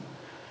scene.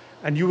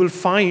 And you will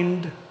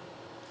find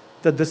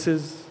that this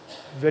is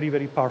very,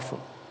 very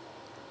powerful.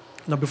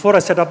 Now, before I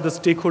set up the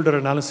stakeholder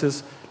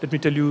analysis, let me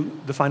tell you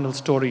the final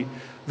story,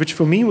 which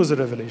for me was a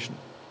revelation.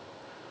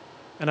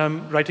 And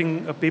I'm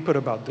writing a paper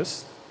about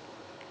this,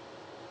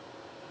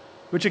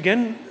 which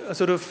again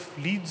sort of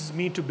leads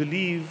me to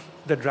believe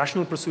that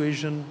rational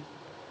persuasion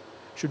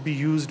should be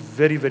used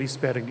very, very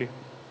sparingly.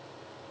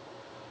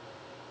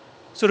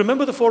 So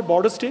remember the 4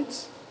 border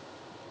states?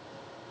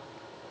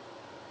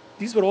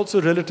 These were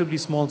also relatively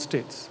small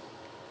states.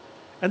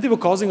 And they were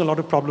causing a lot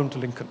of problem to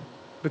Lincoln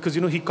because,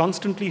 he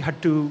constantly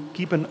had to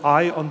keep an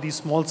eye on these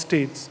small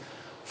states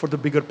for the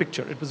bigger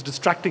picture. It was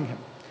distracting him.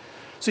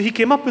 So he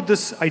came up with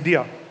this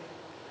idea.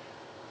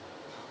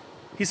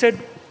 He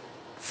said,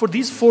 for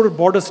these 4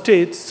 border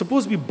states,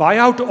 suppose we buy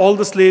out all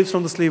the slaves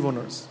from the slave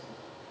owners.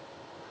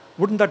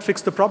 Wouldn't that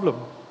fix the problem?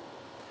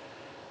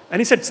 And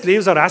he said,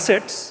 slaves are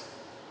assets.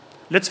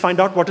 Let's find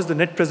out what is the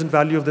net present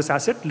value of this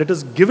asset. Let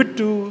us give it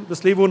to the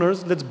slave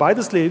owners. Let's buy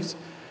the slaves.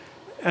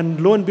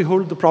 And lo and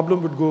behold, the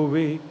problem would go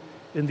away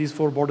in these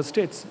 4 border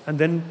states. And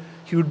then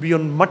he would be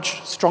on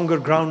much stronger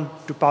ground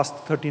to pass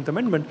the 13th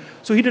Amendment.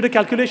 So he did a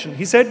calculation.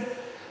 He said,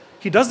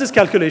 he does this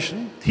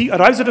calculation. He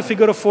arrives at a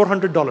figure of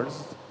 $400.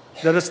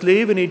 That a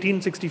slave in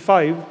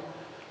 1865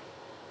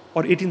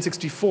 or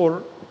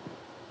 1864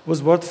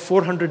 was worth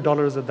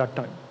 $400 at that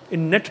time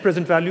in net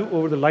present value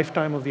over the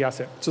lifetime of the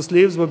asset. So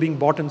slaves were being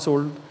bought and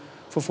sold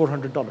for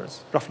 $400,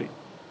 roughly,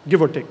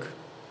 give or take.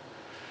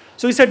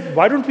 So he said,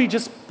 why don't we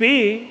just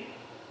pay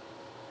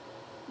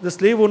the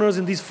slave owners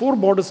in these 4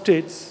 border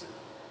states?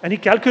 And he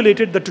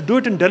calculated that to do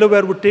it in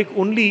Delaware would take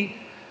only,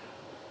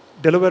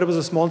 Delaware was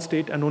a small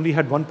state and only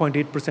had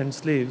 1.8%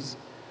 slaves,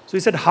 So he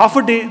said half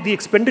a day, the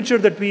expenditure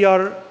that we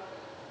are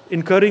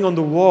incurring on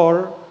the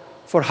war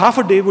for half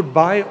a day would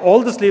buy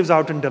all the slaves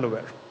out in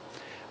Delaware.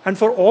 And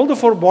for all the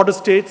 4 border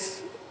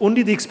states,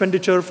 only the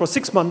expenditure for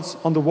 6 months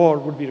on the war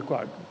would be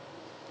required.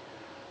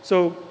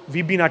 So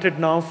we've been at it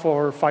now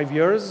for 5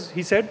 years,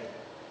 he said.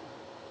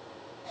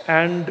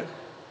 And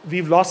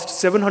we've lost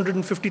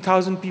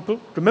 750,000 people.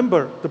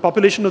 Remember, the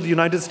population of the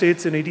United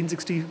States in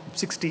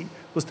 1860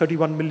 was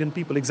 31 million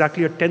people,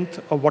 exactly a tenth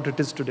of what it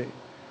is today.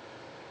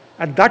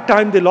 At that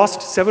time, they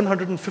lost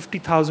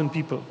 750,000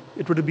 people.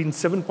 It would have been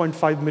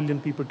 7.5 million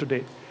people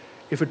today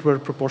if it were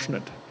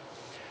proportionate.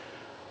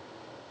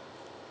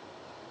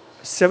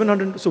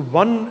 700, so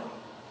one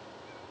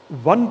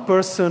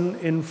person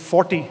in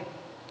 40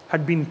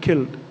 had been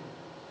killed.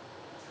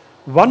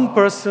 1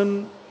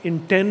 person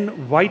in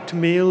 10 white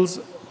males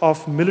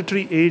of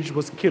military age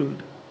was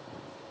killed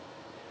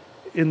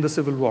in the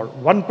Civil War.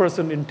 1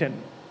 person in 10.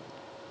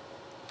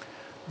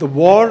 The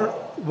war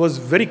was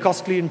very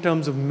costly in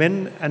terms of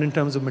men and in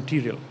terms of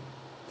material.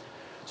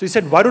 So he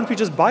said, why don't we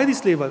just buy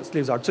these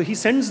slaves out? So he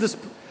sends this,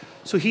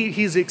 so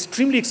he's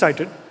extremely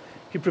excited.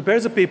 He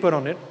prepares a paper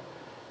on it.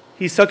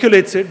 He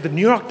circulates it. The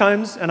New York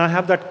Times, and I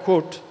have that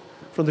quote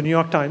from the New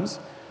York Times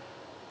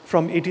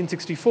from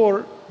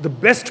 1864, the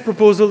best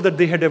proposal that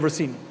they had ever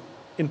seen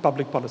in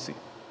public policy.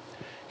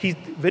 He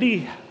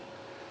very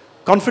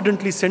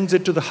confidently sends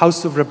it to the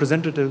House of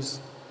Representatives,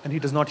 and he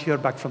does not hear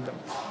back from them.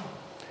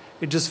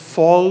 It just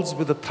falls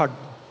with a thud.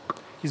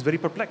 He's very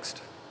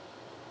perplexed.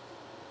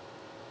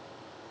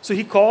 So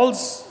he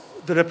calls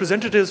the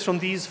representatives from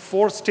these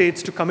 4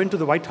 states to come into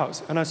the White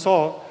House. And I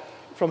saw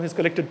from his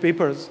collected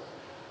papers,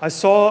 I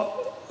saw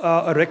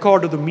a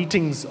record of the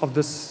meetings of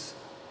this,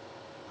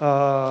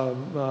 a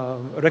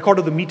record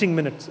of the meeting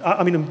minutes,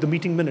 the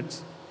meeting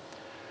minutes,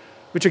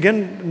 which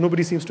again,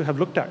 nobody seems to have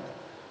looked at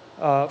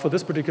for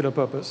this particular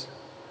purpose.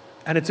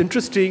 And it's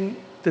interesting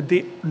that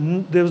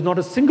there was not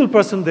a single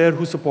person there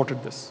who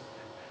supported this.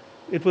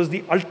 It was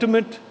the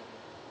ultimate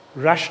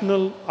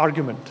rational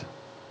argument.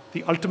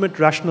 The ultimate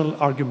rational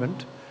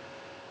argument.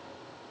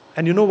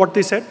 And you know what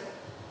they said?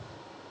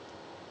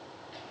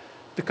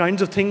 The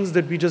kinds of things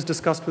that we just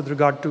discussed with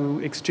regard to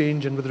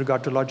exchange and with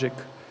regard to logic.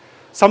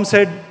 Some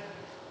said,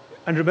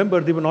 and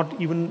remember, they were not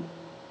even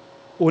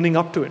owning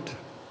up to it.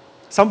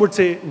 Some would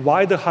say,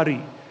 why the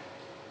hurry?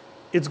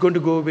 It's going to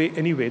go away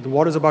anyway. The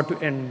war is about to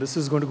end. This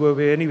is going to go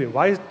away anyway.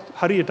 Why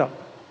hurry it up?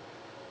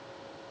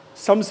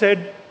 Some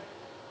said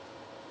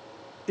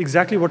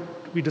exactly what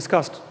we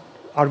discussed.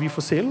 Are we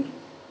for sale? Do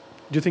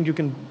you think you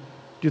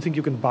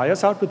can buy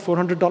us out with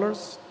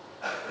 $400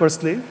 per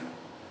slave?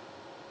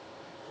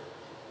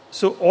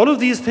 So all of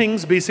these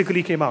things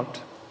basically came out,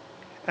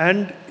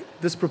 and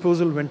this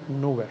proposal went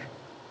nowhere.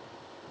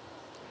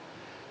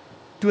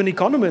 To an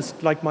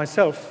economist like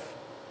myself,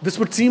 this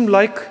would seem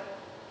like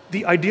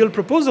the ideal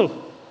proposal.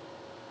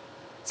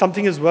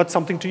 Something is worth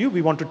something to you,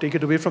 we want to take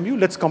it away from you,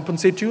 let's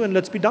compensate you and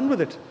let's be done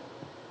with it.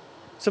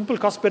 Simple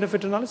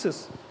cost-benefit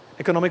analysis,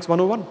 economics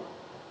 101.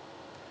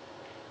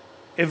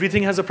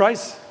 Everything has a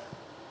price.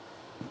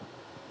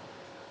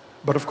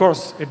 But of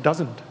course, it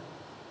doesn't.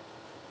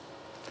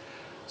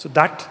 So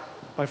that,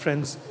 my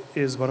friends,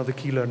 is one of the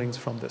key learnings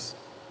from this.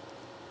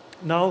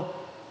 Now,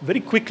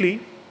 very quickly,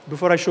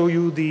 before I show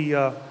you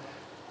the,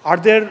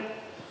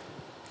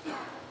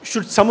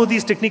 should some of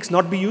these techniques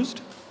not be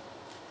used?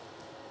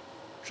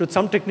 Should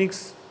some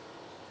techniques?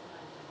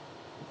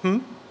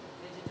 Legitimizing,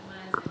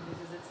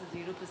 because it's a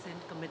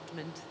 0%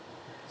 commitment.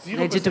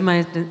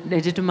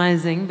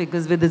 Legitimizing,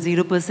 because with the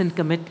 0%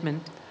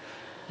 commitment.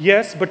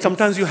 Yes, but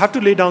sometimes you have to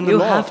lay down the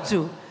law.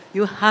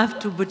 You have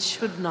to, but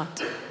should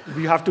not.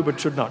 You have to, but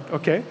should not.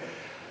 Okay.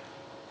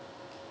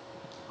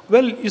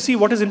 Well, you see,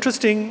 what is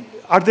interesting,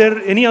 are there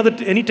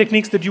any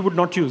techniques that you would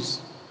not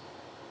use?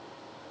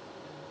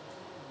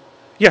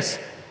 Yes.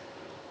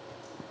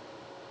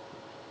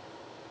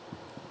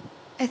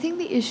 I think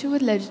the issue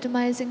with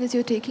legitimizing is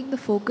you're taking the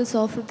focus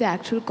off of the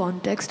actual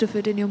context of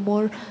it, and you're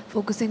more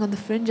focusing on the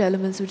fringe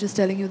elements, which is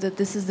telling you that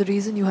this is the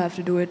reason you have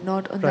to do it,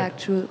 not on the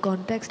actual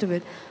context of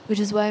it, which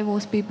is why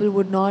most people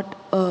would not,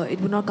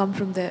 it would not come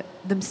from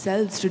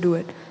themselves to do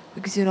it,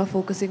 because you're not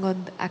focusing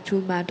on the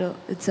actual matter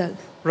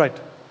itself. Right.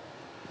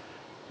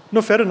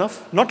 No, fair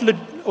enough.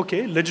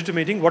 Okay,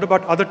 legitimating. What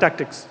about other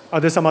tactics? Are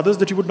there some others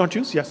that you would not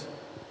use? Yes.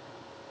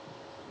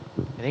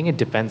 I think it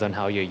depends on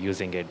how you're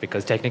using it,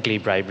 because technically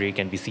bribery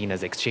can be seen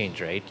as exchange,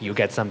 right? You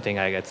get something,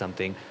 I get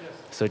something. Yes.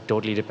 So it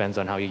totally depends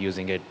on how you're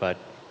using it, but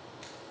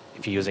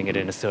if you're using it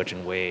in a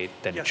certain way,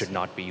 then it should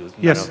not be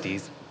used. None of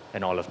these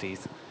and all of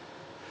these.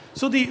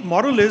 So the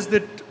moral is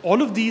that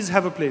all of these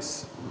have a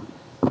place.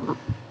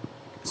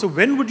 So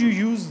when would you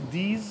use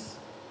these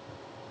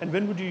and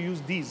when would you use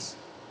these?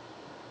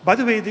 By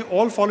the way, they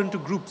all fall into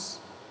groups.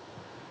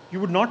 You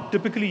would not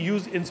typically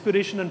use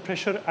inspiration and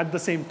pressure at the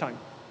same time,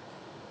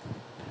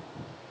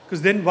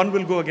 because then one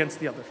will go against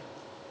the other.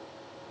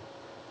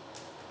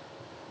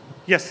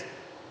 Yes?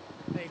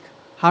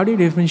 How do you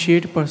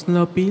differentiate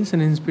personal appeals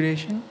and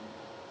inspiration?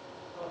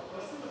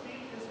 Personal appeal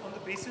is on the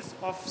basis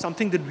of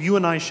something that you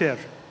and I share.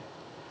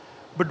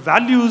 But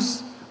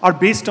values are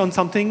based on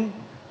something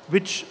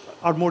which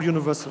are more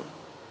universal.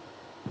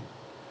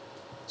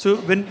 So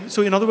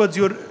in other words,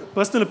 your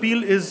personal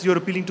appeal is you're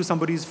appealing to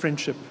somebody's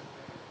friendship.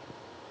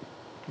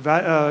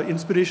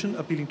 Inspiration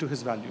appealing to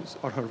his values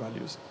or her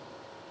values.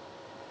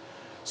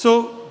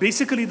 So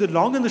basically the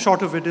long and the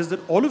short of it is that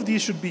all of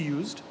these should be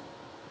used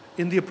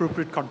in the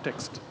appropriate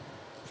context.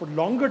 For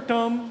longer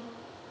term,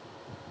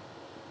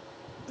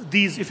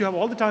 these, if you have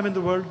all the time in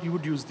the world, you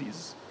would use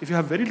these. If you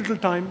have very little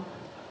time,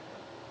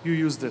 you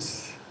use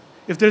this.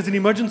 If there's an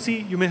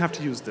emergency, you may have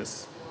to use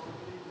this.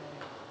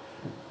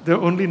 There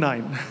are only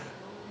 9.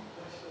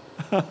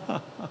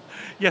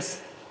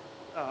 Yes.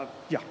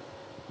 Yeah.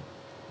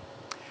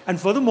 And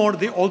furthermore,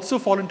 they also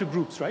fall into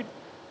groups, right?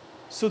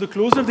 So the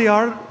closer they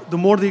are, the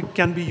more they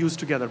can be used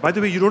together. By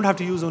the way, you don't have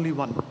to use only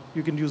one.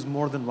 You can use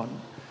more than one.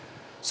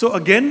 So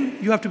again,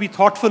 you have to be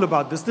thoughtful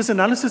about this. This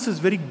analysis is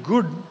very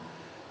good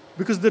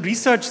because the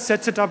research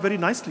sets it up very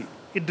nicely.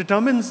 It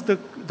determines the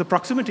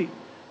proximity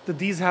that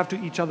these have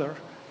to each other.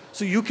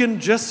 So you can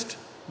just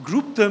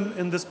group them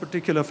in this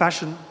particular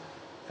fashion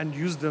and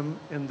use them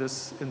in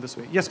this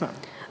way. Yes, ma'am.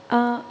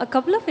 A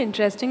couple of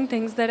interesting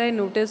things that I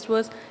noticed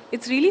was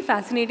it's really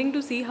fascinating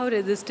to see how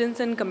resistance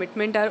and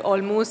commitment are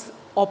almost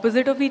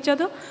opposite of each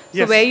other.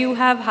 Yes. So where you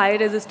have high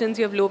resistance,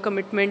 you have low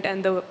commitment,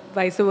 and the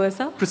vice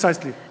versa.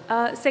 Precisely.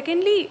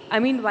 Secondly, I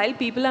mean, while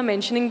people are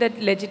mentioning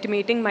that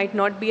legitimating might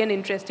not be an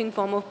interesting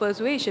form of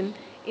persuasion,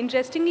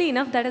 interestingly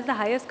enough, that is the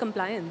highest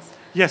compliance.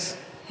 Yes.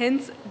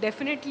 Hence,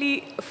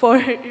 definitely for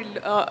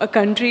a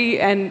country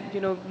and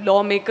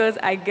lawmakers,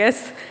 I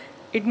guess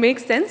it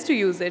makes sense to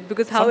use it,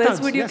 because how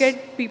else would you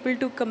get people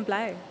to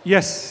comply?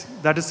 Yes,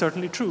 that is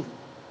certainly true.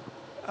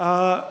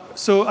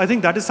 So I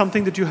think that is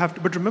something that you have to,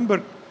 but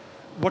remember,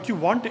 what you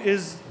want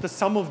is the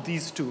sum of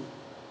these two.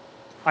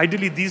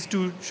 Ideally, these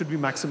two should be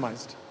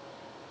maximized.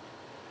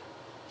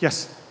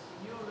 Yes?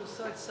 In your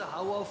research,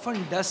 how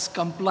often does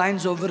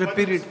compliance over a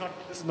period...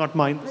 This is not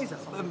mine.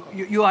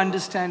 Your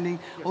understanding,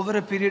 over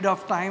a period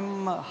of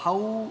time,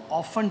 how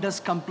often does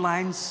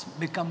compliance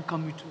become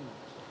commitment?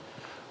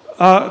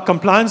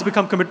 Compliance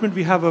become commitment.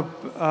 We have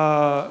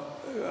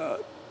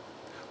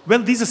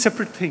well, these are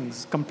separate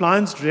things.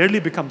 Compliance rarely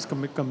becomes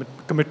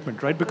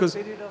commitment, right? Because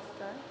period of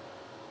time,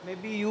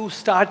 maybe you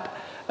start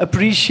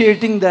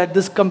appreciating that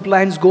this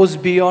compliance goes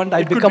beyond.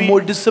 I become more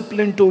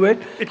disciplined to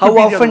it. How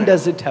often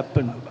does it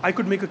happen? I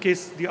could make a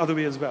case the other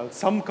way as well.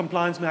 Some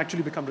compliance may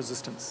actually become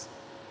resistance.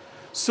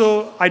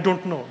 So I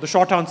don't know. The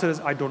short answer is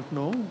I don't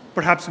know.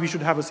 Perhaps we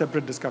should have a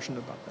separate discussion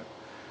about that.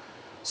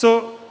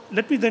 So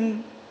let me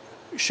then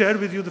share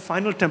with you the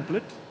final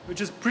template,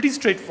 which is pretty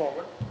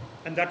straightforward,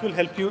 and that will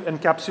help you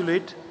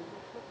encapsulate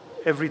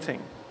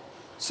everything.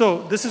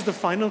 So this is the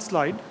final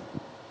slide.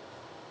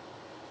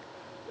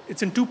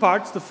 It's in 2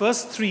 parts. The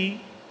first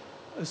 3,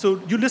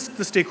 so you list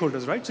the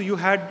stakeholders, right? So you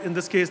had, in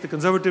this case, the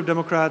conservative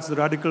Democrats, the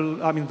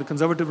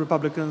conservative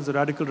Republicans, the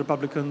radical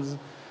Republicans,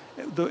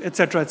 et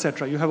cetera, et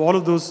cetera. You have all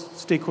of those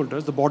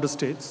stakeholders, the border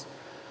states.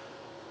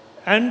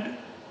 And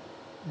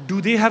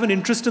do they have an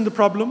interest in the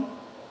problem?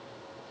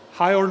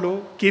 High or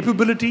low?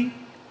 Capability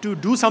to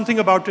do something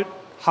about it?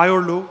 High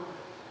or low?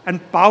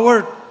 And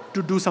power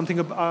to do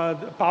something,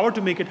 power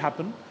to make it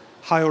happen?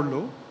 High or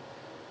low?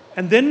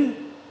 And then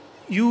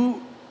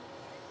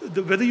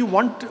whether you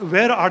want,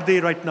 where are they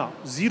right now?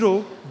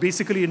 0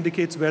 basically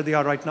indicates where they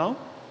are right now.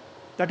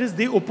 That is,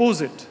 they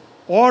oppose it.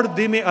 Or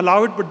they may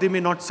allow it, but they may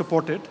not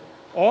support it.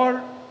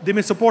 Or they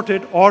may support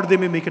it, or they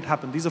may make it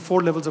happen. These are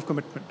 4 levels of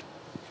commitment.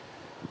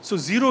 So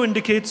 0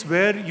 indicates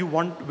where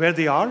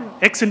they are.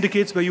 X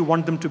indicates where you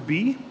want them to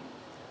be.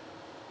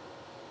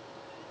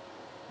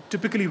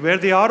 Typically where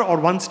they are, or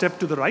 1 step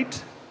to the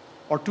right,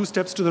 or 2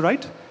 steps to the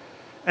right.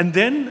 And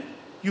then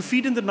you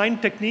feed in the 9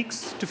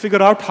 techniques to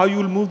figure out how you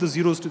will move the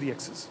zeros to the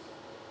X's.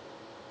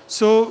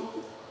 So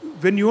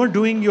when you are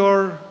doing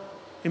your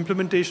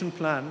implementation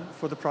plan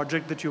for the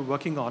project that you're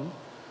working on,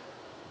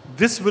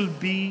 this will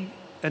be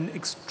an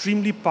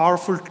extremely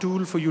powerful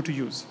tool for you to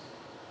use.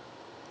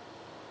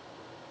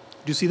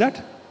 Do you see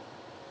that?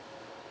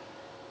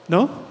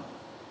 No?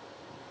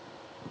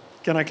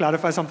 Can I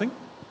clarify something?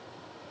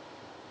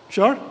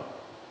 Sure?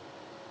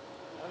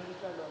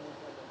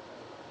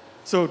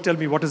 So tell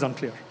me, what is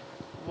unclear?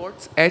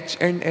 What's H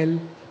and L?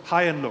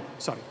 High and low,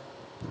 sorry.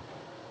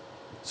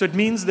 So it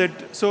means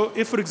that, so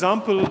if, for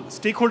example,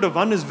 stakeholder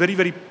 1 is very,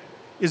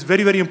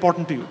 very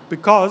important to you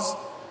because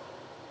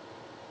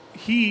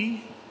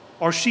he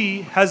or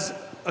she has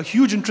a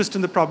huge interest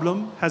in the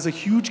problem, has a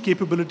huge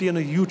capability and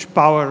a huge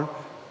power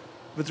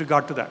with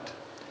regard to that.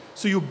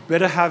 So you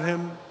better have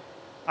him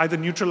either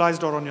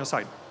neutralized or on your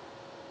side.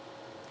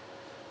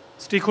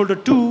 Stakeholder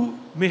 2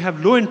 may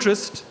have low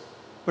interest,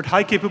 but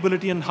high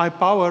capability and high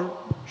power.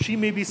 She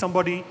may be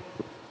somebody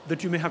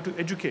that you may have to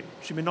educate.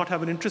 She may not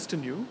have an interest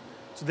in you,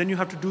 so then you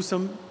have to do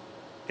some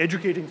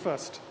educating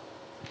first.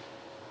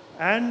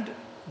 And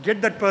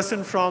get that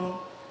person from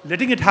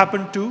letting it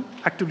happen to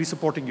actively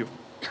supporting you.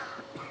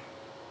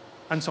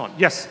 And so on.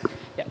 Yes?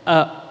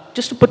 Yeah,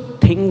 just to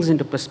put things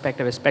into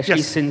perspective, especially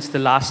Yes. since the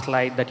last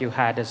slide that you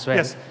had as well.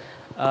 Yes.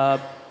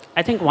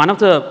 I think one of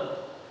the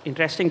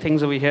interesting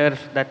things over here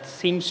that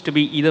seems to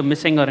be either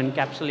missing or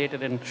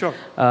encapsulated in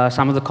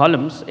some of the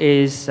columns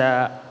is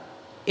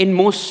in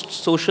most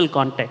social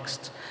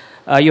contexts,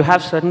 you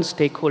have certain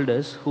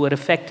stakeholders who are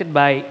affected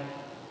by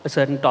a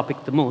certain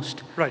topic the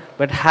most,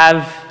 but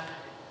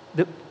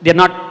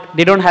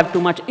they don't have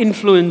too much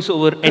influence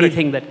over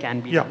anything that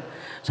can be done.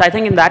 So I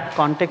think in that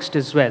context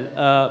as well,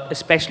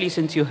 especially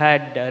since you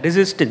had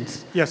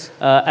resistance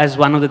as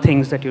one of the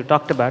things that you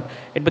talked about,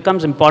 it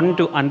becomes important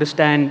to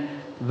understand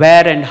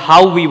where and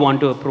how we want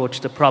to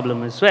approach the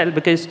problem as well,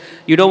 because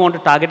you don't want to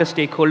target a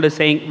stakeholder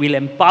saying, we'll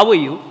empower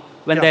you,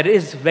 when there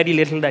is very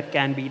little that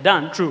can be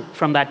done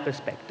from that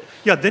perspective.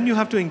 Yeah, then you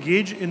have to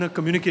engage in a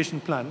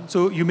communication plan.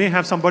 So you may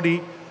have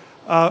somebody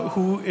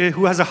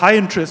who has a high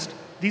interest.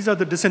 These are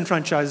the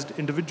disenfranchised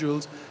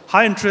individuals,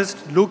 high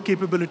interest, low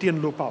capability,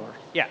 and low power.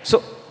 Yeah,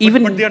 so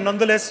even... But they are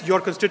nonetheless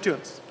your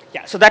constituents.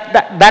 Yeah, so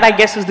that I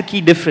guess is the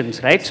key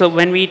difference, right? So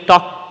when we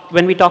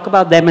talk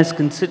about them as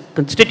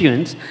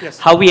constituents,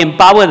 how we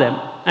empower them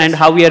and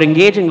how we are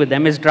engaging with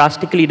them is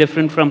drastically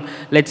different from,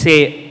 let's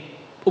say,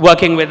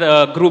 working with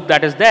a group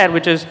that is there,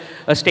 which is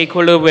a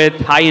stakeholder with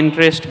high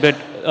interest but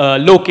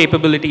low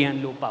capability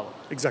and low power.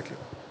 Exactly.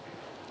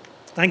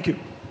 Thank you.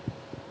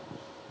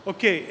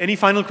 Okay, any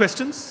final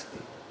questions?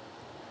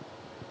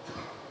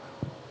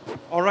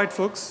 All right,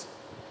 folks.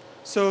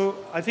 So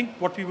I think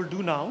what we will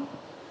do now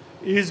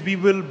is we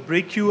will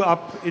break you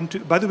up into,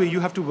 by the way, you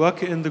have to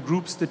work in the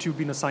groups that you've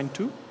been assigned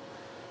to,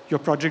 your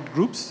project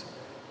groups.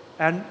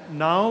 And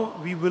now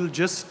we will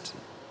just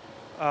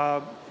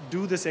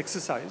do this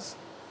exercise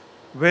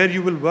where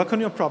you will work on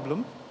your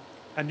problem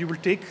and you will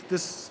take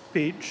this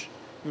page,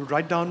 you'll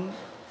write down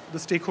the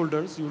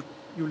stakeholders,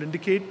 you'll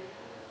indicate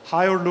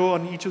high or low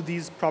on each of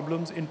these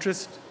problems,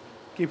 interest,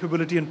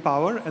 capability, and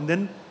power, and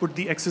then put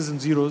the X's and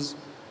zeros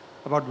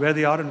about where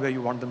they are and where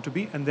you want them to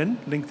be, and then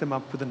link them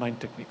up with the 9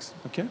 techniques,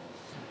 okay?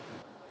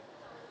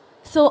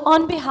 So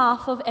on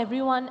behalf of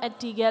everyone at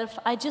tGELF,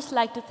 I'd just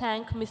like to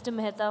thank Mr.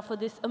 Mehta for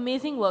this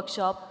amazing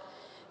workshop.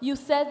 You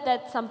said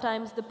that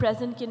sometimes the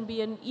present can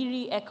be an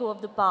eerie echo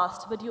of the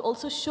past, but you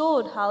also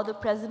showed how the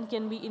present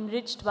can be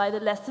enriched by the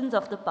lessons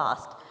of the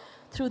past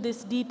through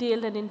this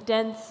detailed and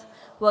intense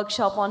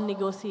workshop on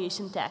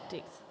negotiation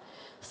tactics.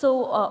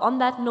 So on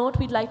that note,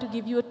 we'd like to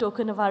give you a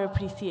token of our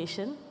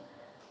appreciation.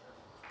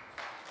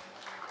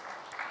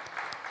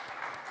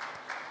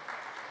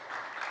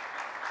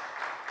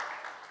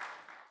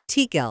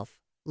 tGELF,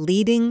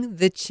 leading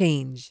the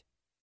change.